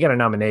Awards. I mean, it got a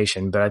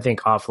nomination, but I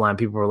think offline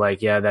people were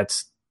like, yeah,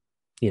 that's,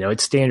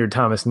 it's standard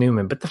Thomas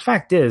Newman. But the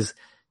fact is,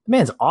 the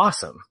man's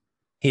awesome.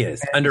 He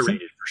is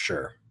underrated for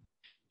sure.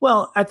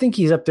 Well, I think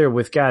he's up there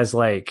with guys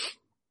like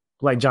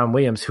like John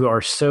Williams, who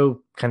are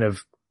so kind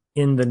of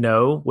in the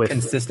know with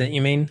consistent,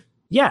 you mean?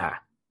 Yeah,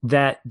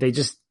 that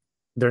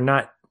they're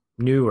not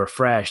new or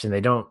fresh,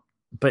 and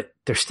but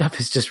their stuff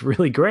is just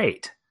really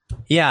great.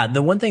 Yeah,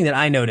 the one thing that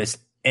I noticed,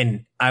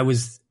 and I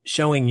was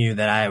showing you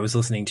that I was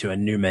listening to a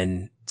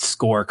Newman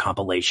score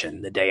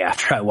compilation the day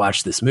after I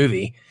watched this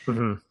movie,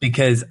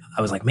 because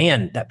I was like,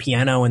 man, that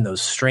piano and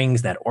those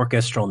strings, that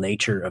orchestral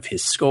nature of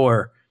his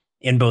score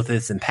in both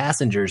this and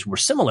Passengers were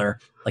similar,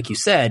 like you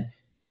said.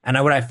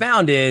 And what I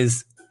found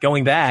is,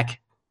 going back,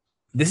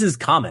 this is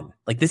common.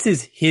 Like, this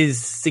is his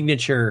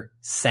signature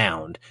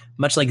sound,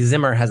 much like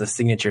Zimmer has a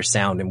signature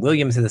sound and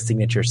Williams has a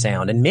signature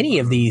sound. And many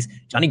of these,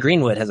 Johnny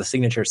Greenwood has a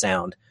signature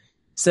sound.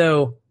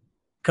 So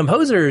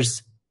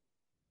composers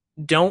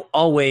are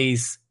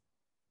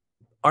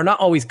not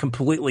always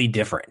completely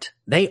different.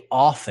 They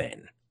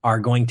often are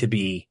going to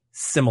be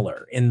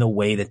similar in the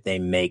way that they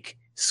make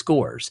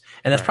scores.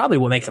 And that's probably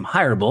what makes them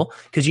hireable,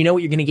 because you know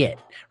what you're going to get,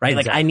 right?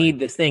 Exactly. Like, I need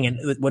this thing. And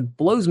what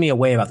blows me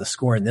away about the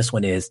score in this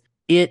one is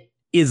it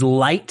is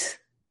light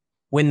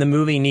when the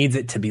movie needs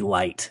it to be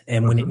light,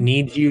 and when it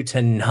needs you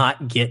to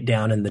not get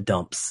down in the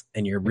dumps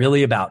and you're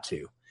really about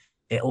to.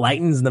 It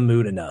lightens the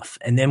mood enough.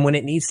 And then when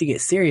it needs to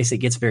get serious, it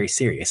gets very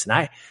serious.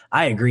 And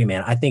I agree,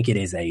 man. I think it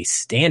is a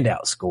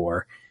standout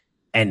score.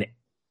 And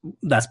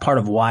that's part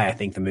of why I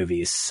think the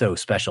movie is so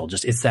special.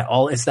 Just it's the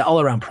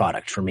all around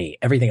product for me.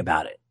 Everything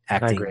about it,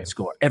 acting,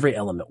 score, every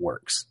element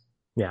works.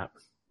 Yeah,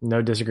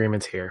 no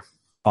disagreements here.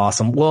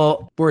 Awesome.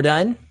 Well, we're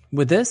done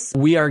with this.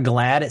 We are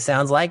glad, it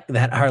sounds like,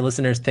 that our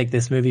listeners picked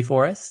this movie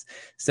for us.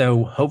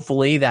 So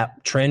hopefully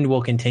that trend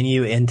will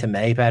continue into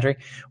May. Patrick,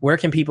 where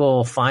can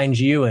people find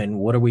you, and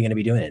what are we going to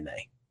be doing in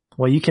May?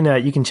 Well, you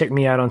can check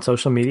me out on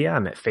social media.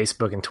 I'm at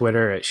Facebook and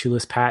Twitter at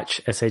Shoeless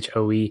Patch,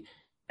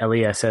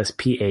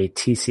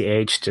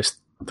 ShoelessPatch. Just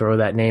throw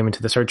that name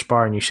into the search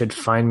bar and you should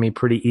find me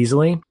pretty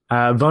easily.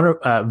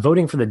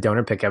 Voting for the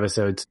donor pick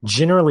episodes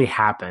generally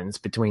happens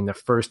between the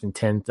 1st and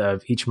 10th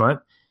of each month.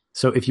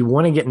 So if you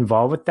want to get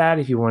involved with that,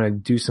 if you want to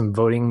do some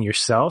voting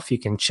yourself, you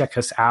can check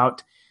us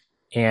out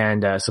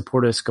and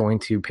support us going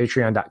to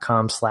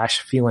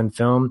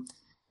patreon.com/feelinfilm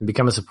and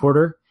become a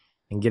supporter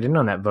and get in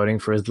on that voting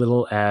for as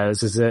little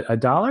as, is it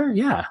 $1?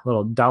 Yeah, a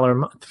little $1 a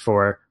month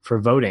for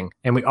voting.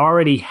 And we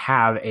already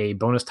have a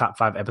bonus top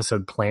 5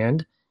 episode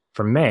planned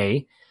for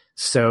May.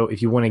 So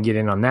if you want to get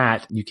in on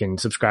that, you can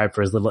subscribe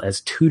for as little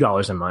as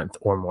 $2 a month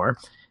or more,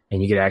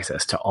 and you get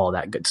access to all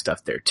that good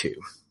stuff there too.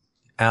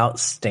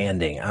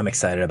 Outstanding. I'm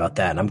excited about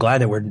that. And I'm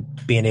glad that we're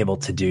being able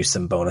to do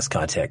some bonus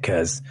content,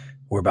 because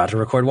we're about to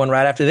record one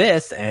right after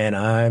this, and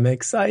I'm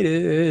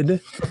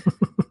excited.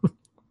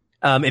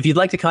 If you'd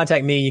like to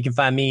contact me, you can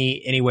find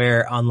me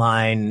anywhere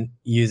online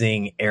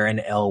using Aaron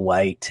L.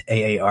 White,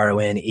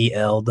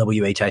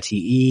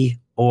 AARONELWHITE,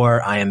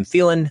 or I am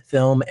Feelin'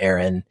 Film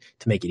Aaron,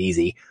 to make it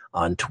easy,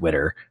 on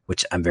Twitter,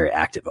 which I'm very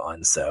active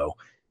on. So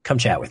come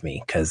chat with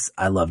me, because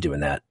I love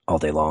doing that all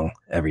day long,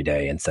 every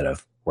day, instead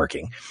of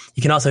working.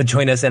 You can also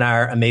join us in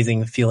our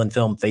amazing Feelin'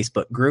 Film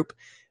Facebook group,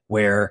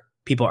 where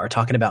people are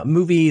talking about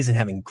movies and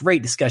having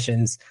great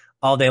discussions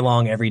all day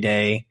long, every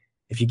day.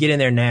 If you get in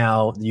there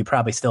now, you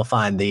probably still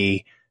find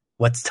the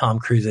 "What's Tom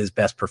Cruise's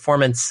best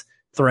performance"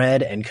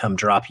 thread, and come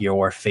drop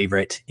your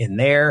favorite in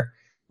there.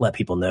 Let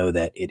people know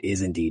that it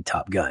is indeed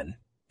Top Gun,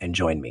 and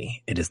join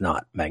me. It is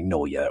not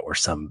Magnolia or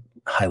some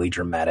highly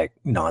dramatic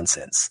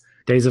nonsense.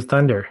 Days of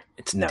Thunder.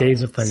 It's no.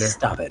 Days of Thunder.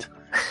 Stop it.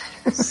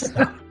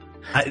 Stop.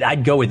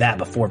 I'd go with that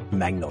before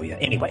Magnolia.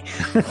 Anyway,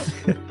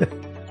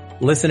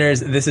 listeners,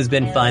 this has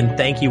been fun.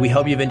 Thank you. We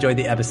hope you've enjoyed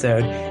the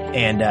episode,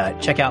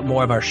 and check out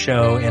more of our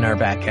show in our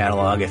back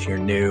catalog if you're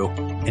new.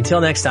 Until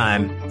next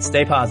time,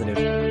 stay positive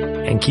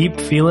and keep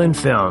feeling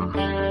film.